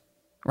out,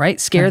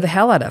 right? Scare the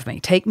hell out of me.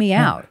 Take me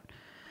out.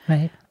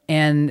 Right.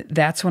 And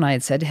that's when I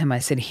had said to him, I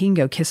said, he can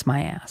go kiss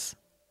my ass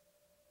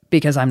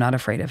because I'm not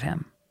afraid of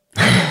him.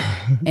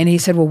 And he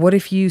said, well, what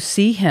if you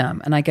see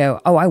him? And I go,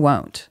 oh, I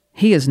won't.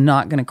 He is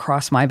not going to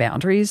cross my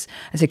boundaries.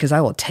 I said, because I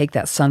will take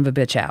that son of a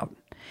bitch out.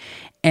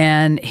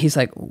 And he's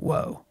like,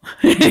 whoa.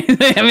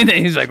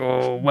 He's like,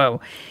 oh, whoa.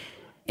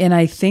 And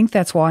I think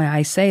that's why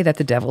I say that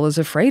the devil is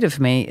afraid of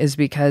me, is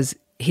because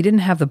he didn't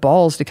have the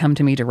balls to come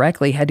to me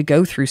directly, had to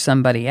go through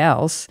somebody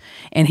else,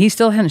 and he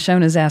still hadn't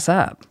shown his ass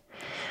up.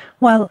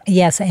 Well,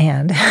 yes,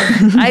 and.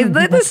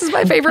 This is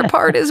my favorite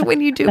part, is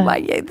when you do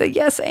the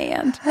yes,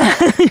 and.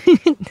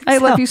 I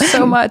love you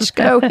so much.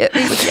 Go hit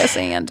me with yes,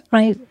 and.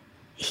 Right.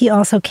 He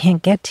also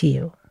can't get to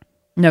you.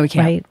 No, he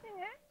can't.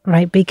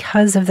 Right.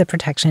 Because of the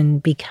protection,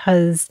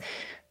 because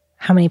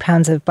how many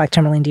pounds of black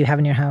tourmaline do you have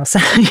in your house?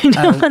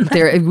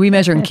 We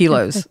measure in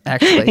kilos,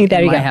 actually.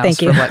 There you go.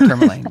 Thank you. For black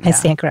tourmaline. I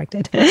stand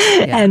corrected.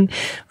 Yeah.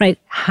 And,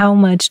 how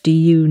much do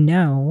you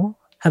know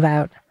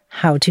about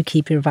how to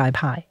keep your vibe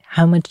high?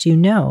 How much do you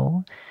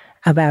know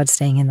about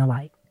staying in the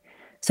light?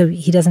 So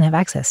he doesn't have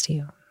access to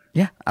you.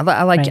 Yeah.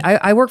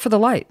 I work for the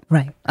light.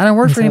 Right. I don't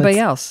work for anybody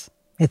else.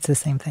 It's the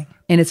same thing.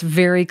 And it's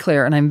very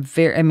clear. And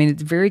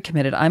it's very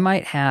committed. I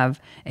might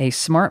have a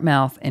smart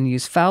mouth and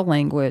use foul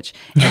language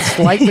and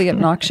slightly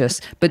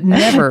obnoxious, but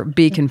never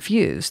be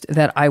confused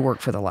that I work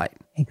for the light.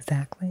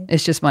 Exactly.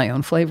 It's just my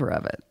own flavor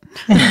of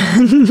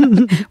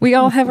it. We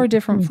all have our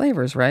different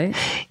flavors, right?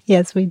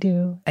 Yes, we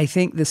do. I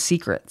think the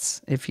secrets,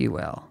 if you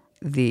will,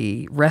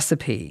 the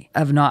recipe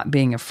of not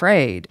being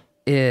afraid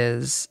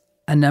is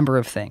a number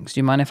of things. Do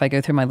you mind if I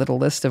go through my little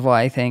list of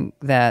why I think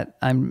that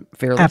I'm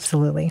fearless?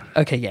 Absolutely.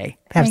 Okay, yay.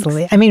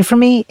 Absolutely. Thanks. For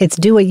me, it's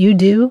do what you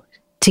do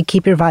to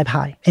keep your vibe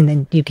high, and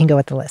then you can go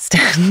with the list.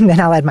 Then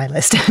I'll add my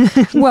list.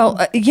 Well,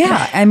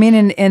 yeah.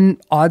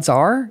 And odds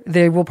are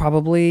they will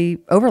probably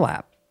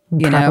overlap.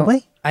 Probably.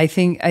 Know? I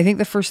think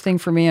the first thing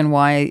for me and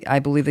why I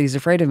believe that he's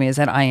afraid of me is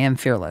that I am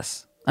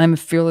fearless. I'm a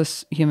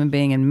fearless human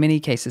being in many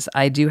cases.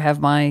 I do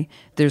have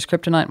there's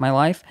kryptonite in my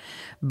life,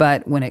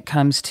 but when it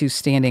comes to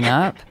standing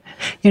up.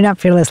 You're not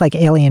fearless like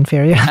Alien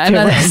Fear. You're not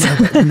fearless.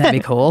 Wouldn't that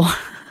be cool?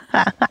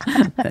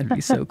 That'd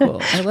be so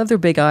cool. I love their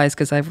big eyes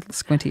because I have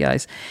squinty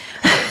eyes.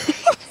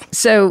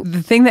 So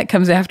the thing that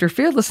comes after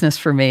fearlessness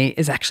for me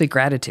is actually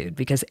gratitude,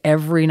 because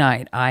every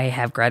night I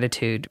have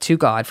gratitude to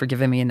God for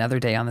giving me another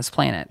day on this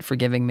planet, for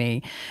giving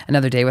me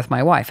another day with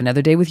my wife,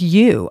 another day with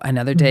you,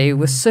 another day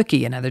with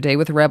Suki, another day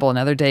with Rebel,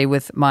 another day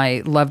with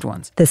my loved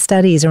ones. The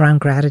studies around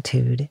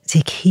gratitude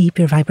to keep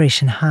your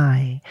vibration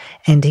high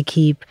and to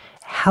keep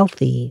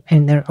healthy,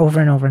 and they're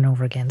over and over and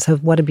over again. So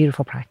what a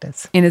beautiful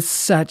practice. And it's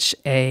such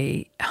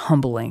a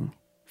humbling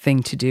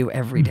thing to do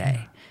every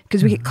day.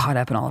 Because we get caught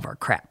up in all of our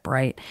crap,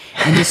 right?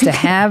 And just to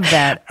have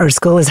that... Our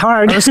school is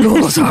hard. Our school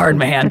is hard,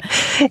 man.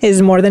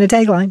 Is more than a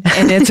tagline.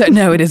 And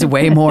it is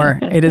way more.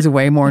 It is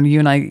way more. And you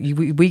and I,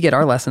 we get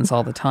our lessons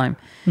all the time.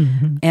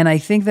 Mm-hmm. And I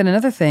think that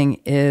another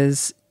thing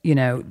is,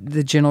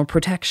 the general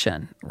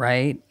protection,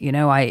 right?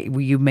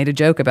 You made a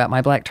joke about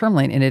my black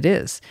tourmaline, and it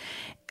is.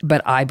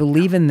 But I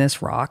believe in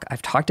this rock.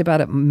 I've talked about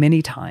it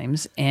many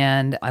times.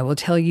 And I will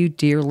tell you,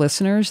 dear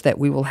listeners, that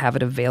we will have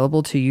it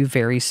available to you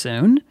very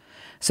soon.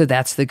 So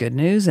that's the good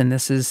news. And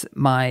this is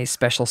my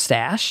special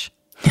stash.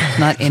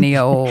 Not any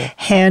old...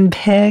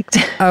 Handpicked.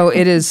 Oh,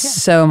 it is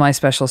so my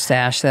special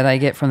stash that I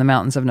get from the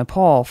mountains of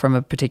Nepal from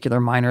a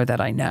particular miner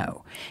that I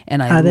know.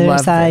 And I Other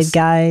love side this.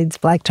 guides,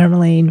 black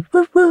tourmaline.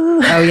 Woo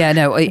woo. Oh yeah,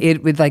 no,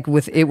 it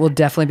will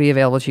definitely be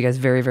available to you guys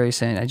very, very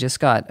soon. I just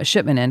got a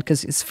shipment in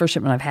because it's the first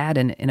shipment I've had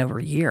in over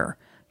a year,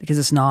 because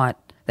it's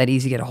not that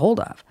easy to get a hold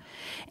of.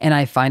 And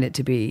I find it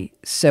to be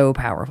so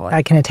powerful.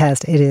 I can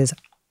attest, it is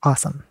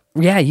awesome.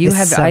 Yeah,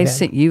 I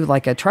sent you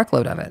like a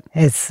truckload of it.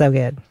 It's so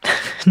good.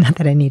 Not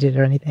that I need it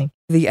or anything.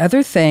 The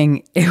other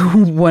thing,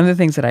 one of the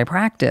things that I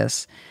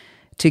practice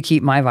to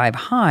keep my vibe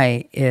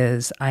high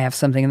is I have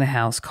something in the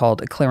house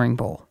called a clearing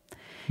bowl.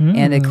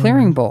 And a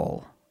clearing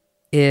bowl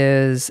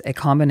is a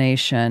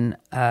combination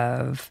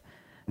of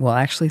well,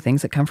 actually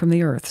things that come from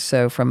the earth.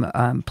 So from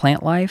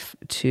plant life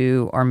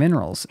to our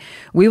minerals.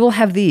 We will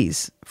have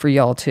these for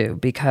y'all too,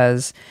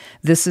 because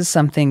this is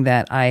something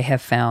that I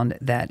have found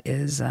that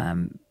is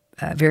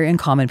very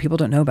uncommon. People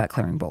don't know about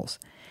clearing bowls.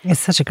 It's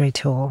such a great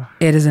tool.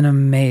 It is an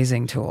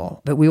amazing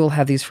tool, but we will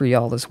have these for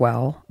y'all as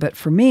well. But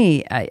for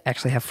me, I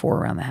actually have 4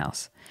 around the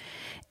house.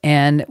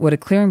 And what a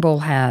clearing bowl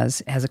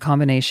has a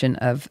combination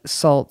of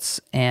salts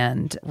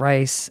and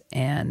rice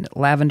and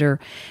lavender,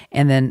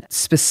 and then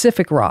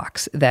specific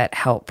rocks that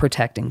help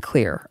protect and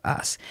clear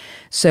us.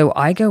 So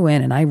I go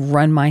in and I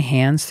run my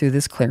hands through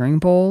this clearing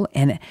bowl,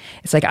 and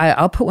it's like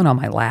I'll put one on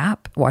my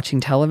lap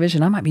watching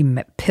television. I might be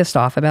pissed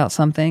off about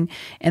something,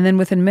 and then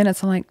within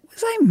minutes I'm like,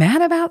 was I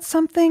mad about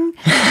something?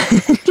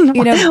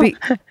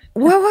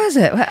 What was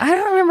it? I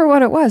don't remember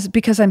what it was,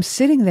 because I'm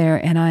sitting there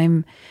and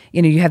I'm,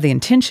 you have the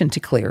intention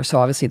to clear. So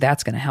obviously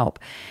that's going to help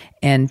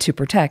and to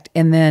protect.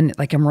 And then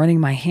like I'm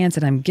running my hands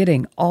and I'm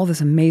getting all this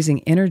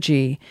amazing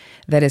energy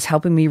that is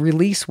helping me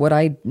release what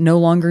I no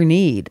longer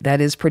need,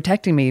 that is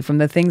protecting me from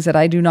the things that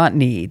I do not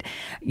need,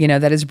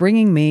 that is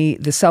bringing me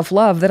the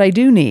self-love that I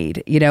do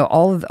need.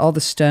 All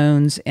the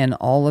stones and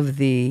all of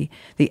the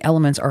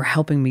elements are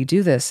helping me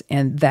do this.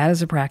 And that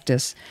is a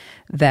practice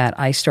that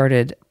I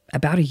started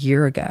about a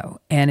year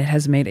ago, and it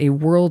has made a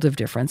world of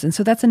difference. And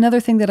so that's another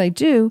thing that I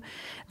do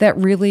that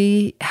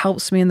really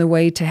helps me in the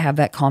way to have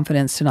that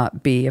confidence to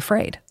not be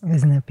afraid.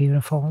 Isn't that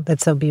beautiful?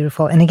 That's so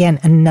beautiful. And again,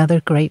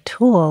 another great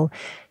tool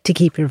to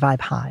keep your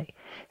vibe high.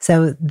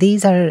 So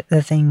these are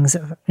the things,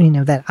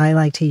 that I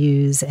like to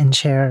use and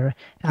share.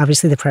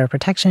 Obviously, the prayer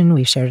protection,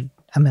 we've shared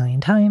a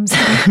million times.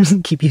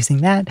 Keep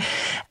using that.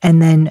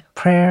 And then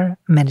prayer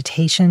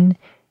meditation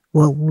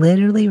will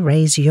literally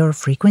raise your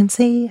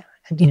frequency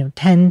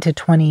 10 to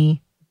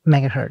 20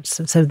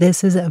 megahertz. So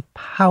this is a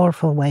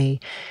powerful way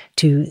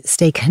to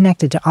stay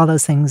connected to all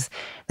those things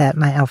that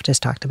my elf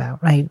just talked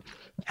about, right?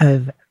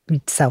 Of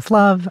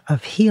self-love,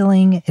 of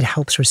healing. It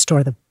helps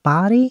restore the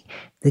body,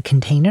 the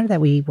container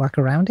that we walk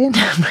around in,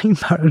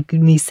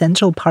 an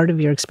essential part of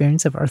your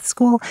experience of Earth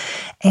School,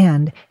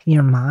 and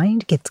your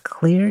mind gets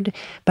cleared.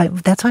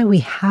 But that's why we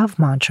have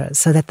mantras,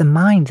 so that the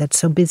mind that's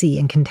so busy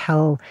and can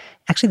tell,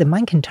 actually the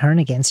mind can turn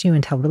against you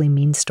and tell really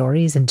mean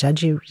stories and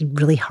judge you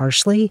really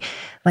harshly.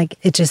 Like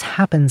it just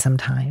happens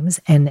sometimes.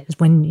 And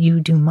when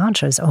you do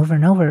mantras over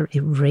and over,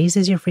 it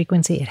raises your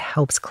frequency. It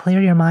helps clear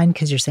your mind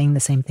because you're saying the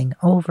same thing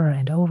over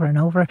and over and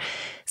over.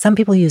 Some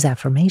people use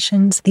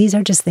affirmations. These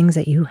are just things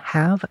that you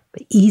have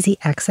easy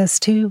access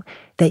to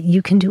that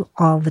you can do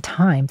all the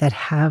time that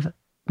have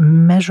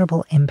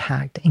measurable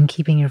impact in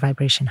keeping your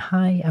vibration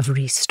high, of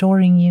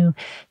restoring you,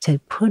 to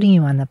putting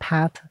you on the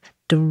path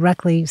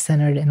directly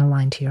centered and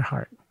aligned to your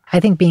heart. I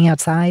think being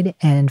outside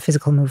and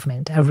physical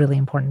movement are really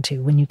important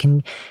too. When you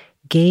can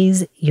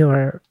gaze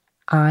your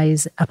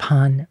eyes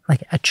upon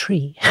like a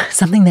tree,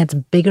 something that's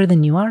bigger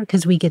than you are,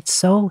 because we get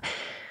so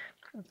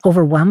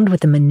overwhelmed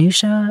with the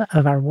minutia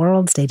of our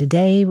worlds day to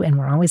day, and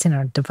we're always in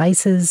our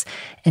devices.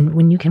 And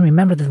when you can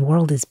remember that the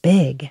world is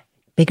bigger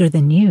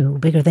than you,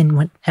 bigger than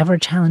whatever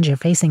challenge you're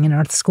facing in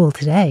Earth School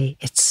today,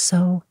 it's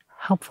so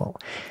helpful.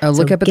 Oh,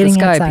 look up at the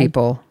sky,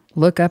 people.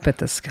 Look up at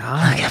the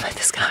sky. Look up at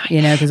the sky.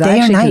 Because day I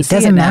actually or night, can see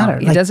doesn't it now.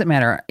 matter. It doesn't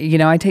matter.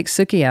 I take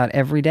Suki out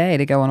every day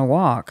to go on a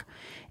walk,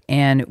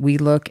 and we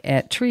look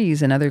at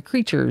trees and other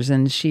creatures.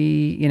 And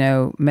she,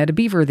 met a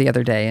beaver the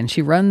other day, and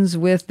she runs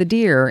with the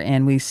deer,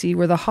 and we see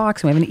where the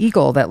hawks. And we have an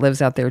eagle that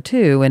lives out there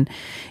too.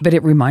 But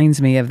it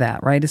reminds me of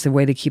that, right? It's a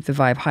way to keep the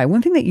vibe high.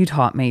 One thing that you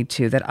taught me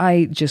too that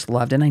I just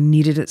loved, and I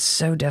needed it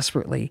so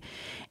desperately.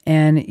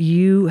 And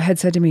you had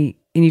said to me,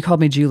 and you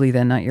called me Julie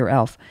then, not your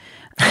elf.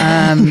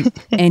 And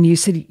you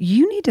said,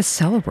 you need to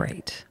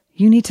celebrate.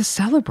 You need to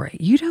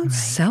celebrate. You don't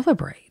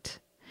celebrate.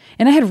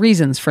 And I had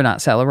reasons for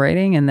not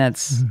celebrating, and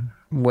that's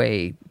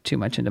way too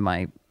much into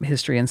my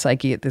history and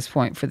psyche at this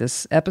point for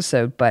this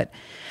episode. But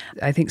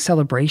I think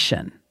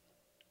celebration,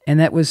 and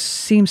that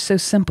seems so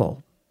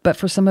simple, but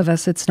for some of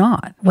us, it's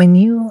not. When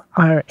you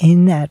are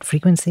in that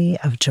frequency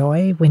of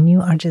joy, when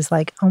you are just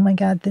like, oh my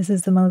God, this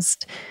is the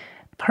most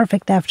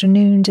perfect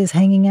afternoon just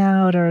hanging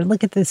out, or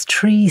look at this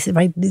tree,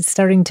 right, it's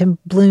starting to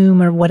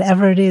bloom, or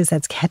whatever it is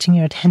that's catching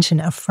your attention,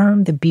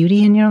 affirm the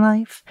beauty in your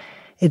life.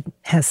 It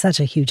has such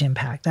a huge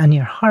impact on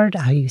your heart,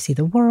 how you see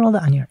the world,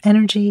 on your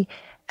energy,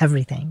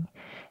 everything.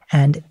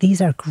 And these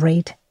are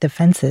great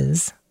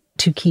defenses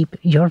to keep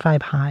your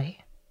vibe high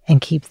and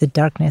keep the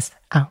darkness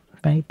out,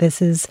 right?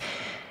 This is,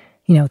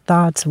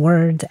 thoughts,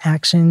 words,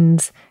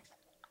 actions,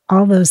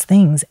 all those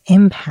things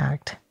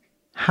impact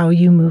how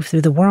you move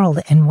through the world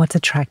and what's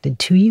attracted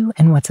to you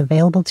and what's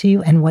available to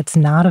you and what's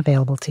not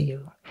available to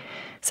you.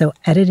 So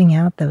editing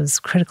out those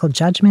critical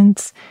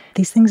judgments,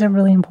 these things are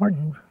really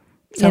important.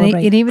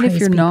 And even if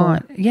you're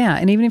not,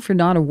 and even if you're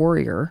not a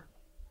warrior,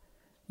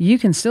 you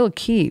can still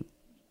keep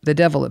the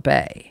devil at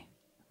bay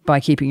by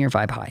keeping your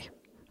vibe high.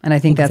 And I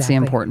think that's the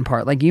important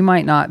part. Like, you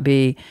might not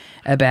be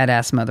a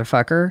badass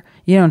motherfucker.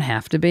 You don't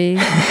have to be,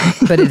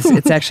 but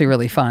it's actually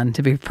really fun,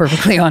 to be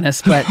perfectly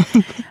honest. But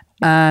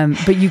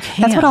But you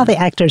can. That's what all the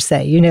actors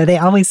say. You know, they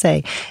always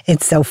say,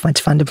 it's so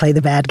much fun to play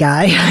the bad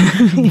guy.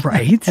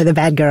 Right. Or the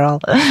bad girl.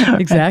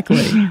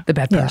 Exactly. The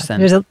bad person.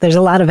 There's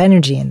a lot of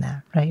energy in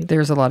that, right?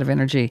 There's a lot of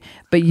energy,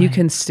 but you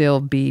can still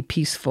be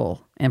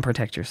peaceful and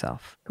protect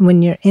yourself.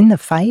 When you're in the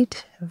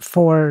fight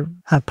for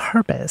a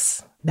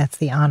purpose, that's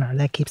the honor.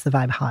 That keeps the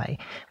vibe high.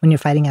 When you're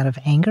fighting out of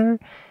anger,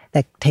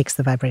 that takes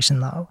the vibration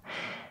low.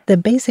 The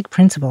basic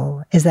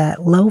principle is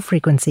that low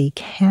frequency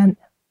can't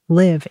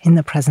live in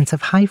the presence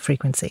of high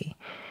frequency.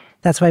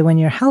 That's why when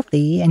you're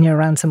healthy and you're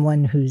around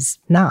someone who's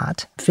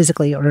not,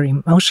 physically or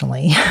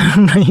emotionally,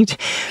 right,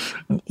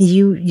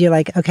 you're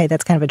like, okay,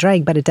 that's kind of a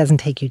drag, but it doesn't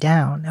take you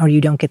down. Or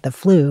you don't get the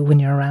flu when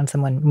you're around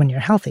someone when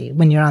you're healthy.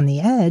 When you're on the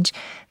edge,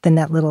 then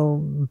that little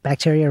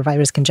bacteria or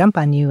virus can jump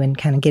on you and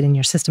kind of get in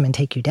your system and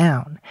take you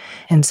down.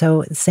 And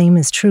so the same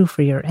is true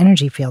for your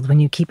energy field. When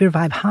you keep your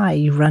vibe high,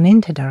 you run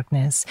into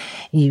darkness.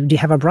 You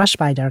have a brush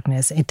by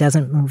darkness. It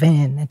doesn't move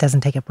in. It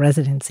doesn't take up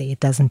residency. It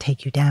doesn't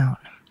take you down.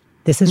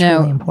 This is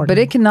really important. But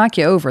it can knock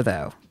you over,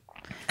 though.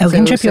 Oh, it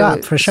can trip you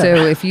up, for sure.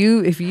 So if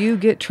you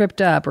get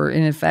tripped up,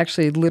 and if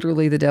actually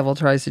literally the devil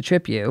tries to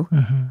trip you,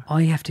 all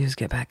you have to do is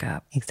get back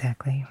up.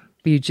 Exactly.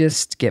 You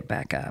just get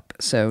back up.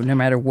 So no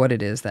matter what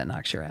it is, that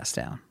knocks your ass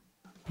down.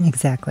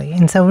 Exactly.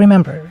 And so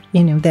remember,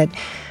 that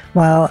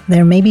while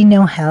there may be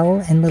no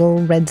hell and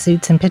little red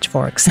suits and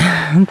pitchforks,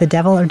 the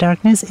devil or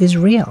darkness is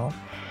real.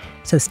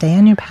 So stay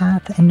on your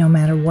path, and no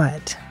matter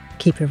what,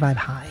 keep your vibe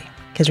high.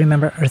 Because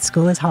remember, Earth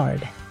School is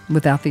hard.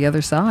 Without the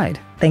other side.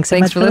 Thanks so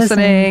much for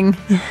listening.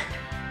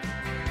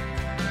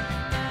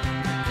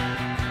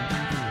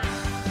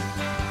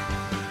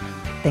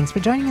 Thanks for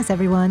joining us,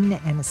 everyone.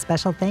 And a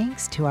special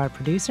thanks to our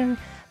producer,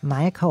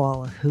 Maya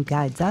Cole, who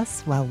guides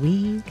us while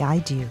we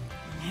guide you.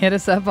 Hit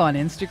us up on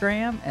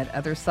Instagram at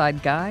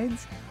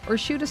OthersideGuides, or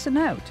shoot us a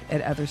note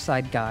at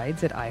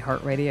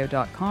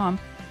OthersideGuides@iHeartRadio.com.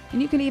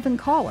 And you can even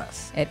call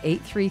us at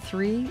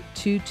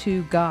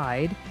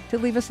 833-22-GUIDE to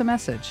leave us a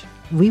message.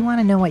 We want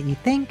to know what you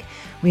think,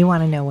 we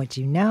want to know what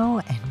you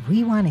know, and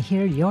we want to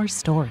hear your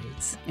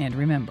stories. And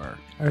remember,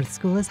 Earth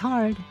School is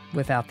hard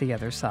without the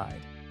other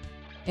side.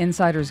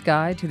 Insider's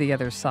Guide to the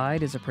Other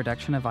Side is a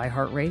production of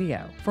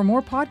iHeartRadio. For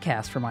more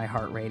podcasts from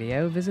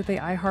iHeartRadio, visit the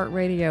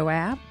iHeartRadio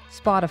app,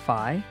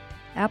 Spotify,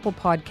 Apple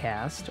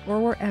Podcast, or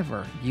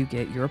wherever you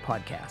get your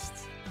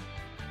podcasts.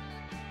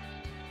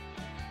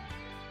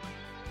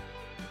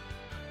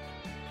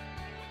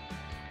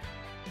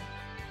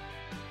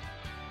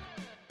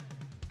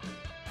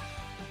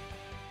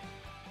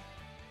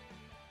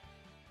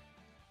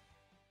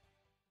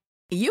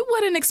 You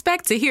wouldn't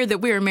expect to hear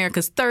that we're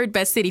America's third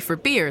best city for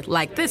beer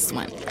like this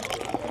one.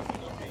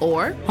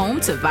 Or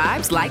home to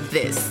vibes like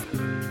this.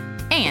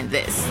 And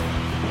this.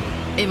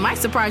 It might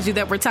surprise you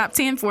that we're top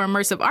 10 for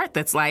immersive art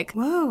that's like,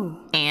 whoa.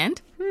 And,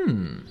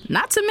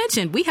 not to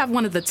mention, we have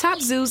one of the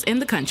top zoos in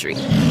the country.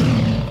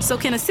 So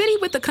can a city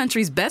with the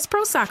country's best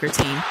pro soccer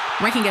team,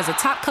 ranking as a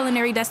top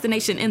culinary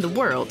destination in the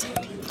world,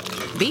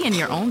 be in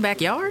your own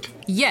backyard?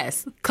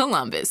 Yes,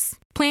 Columbus.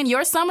 Plan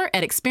your summer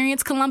at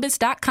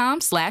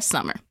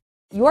experiencecolumbus.com/summer.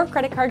 Your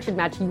credit card should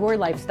match your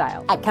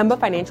lifestyle. At Kemba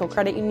Financial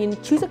Credit Union,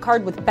 choose a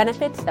card with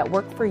benefits that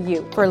work for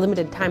you. For a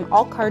limited time,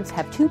 all cards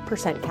have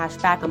 2% cash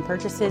back on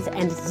purchases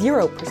and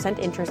 0%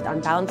 interest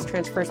on balance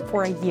transfers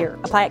for a year.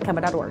 Apply at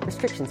Kemba.org.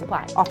 Restrictions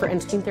apply. Offer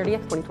ends June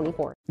 30th,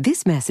 2024.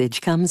 This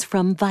message comes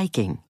from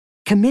Viking,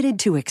 committed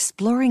to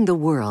exploring the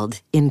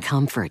world in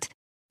comfort.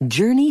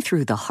 Journey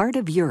through the heart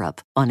of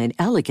Europe on an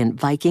elegant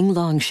Viking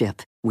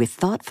longship with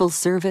thoughtful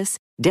service,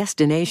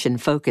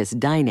 destination-focused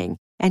dining,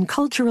 and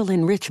cultural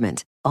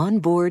enrichment on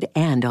board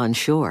and on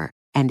shore.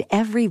 And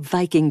every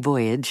Viking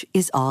voyage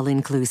is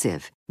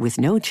all-inclusive, with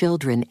no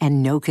children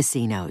and no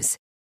casinos.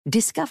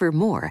 Discover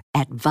more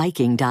at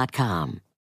Viking.com.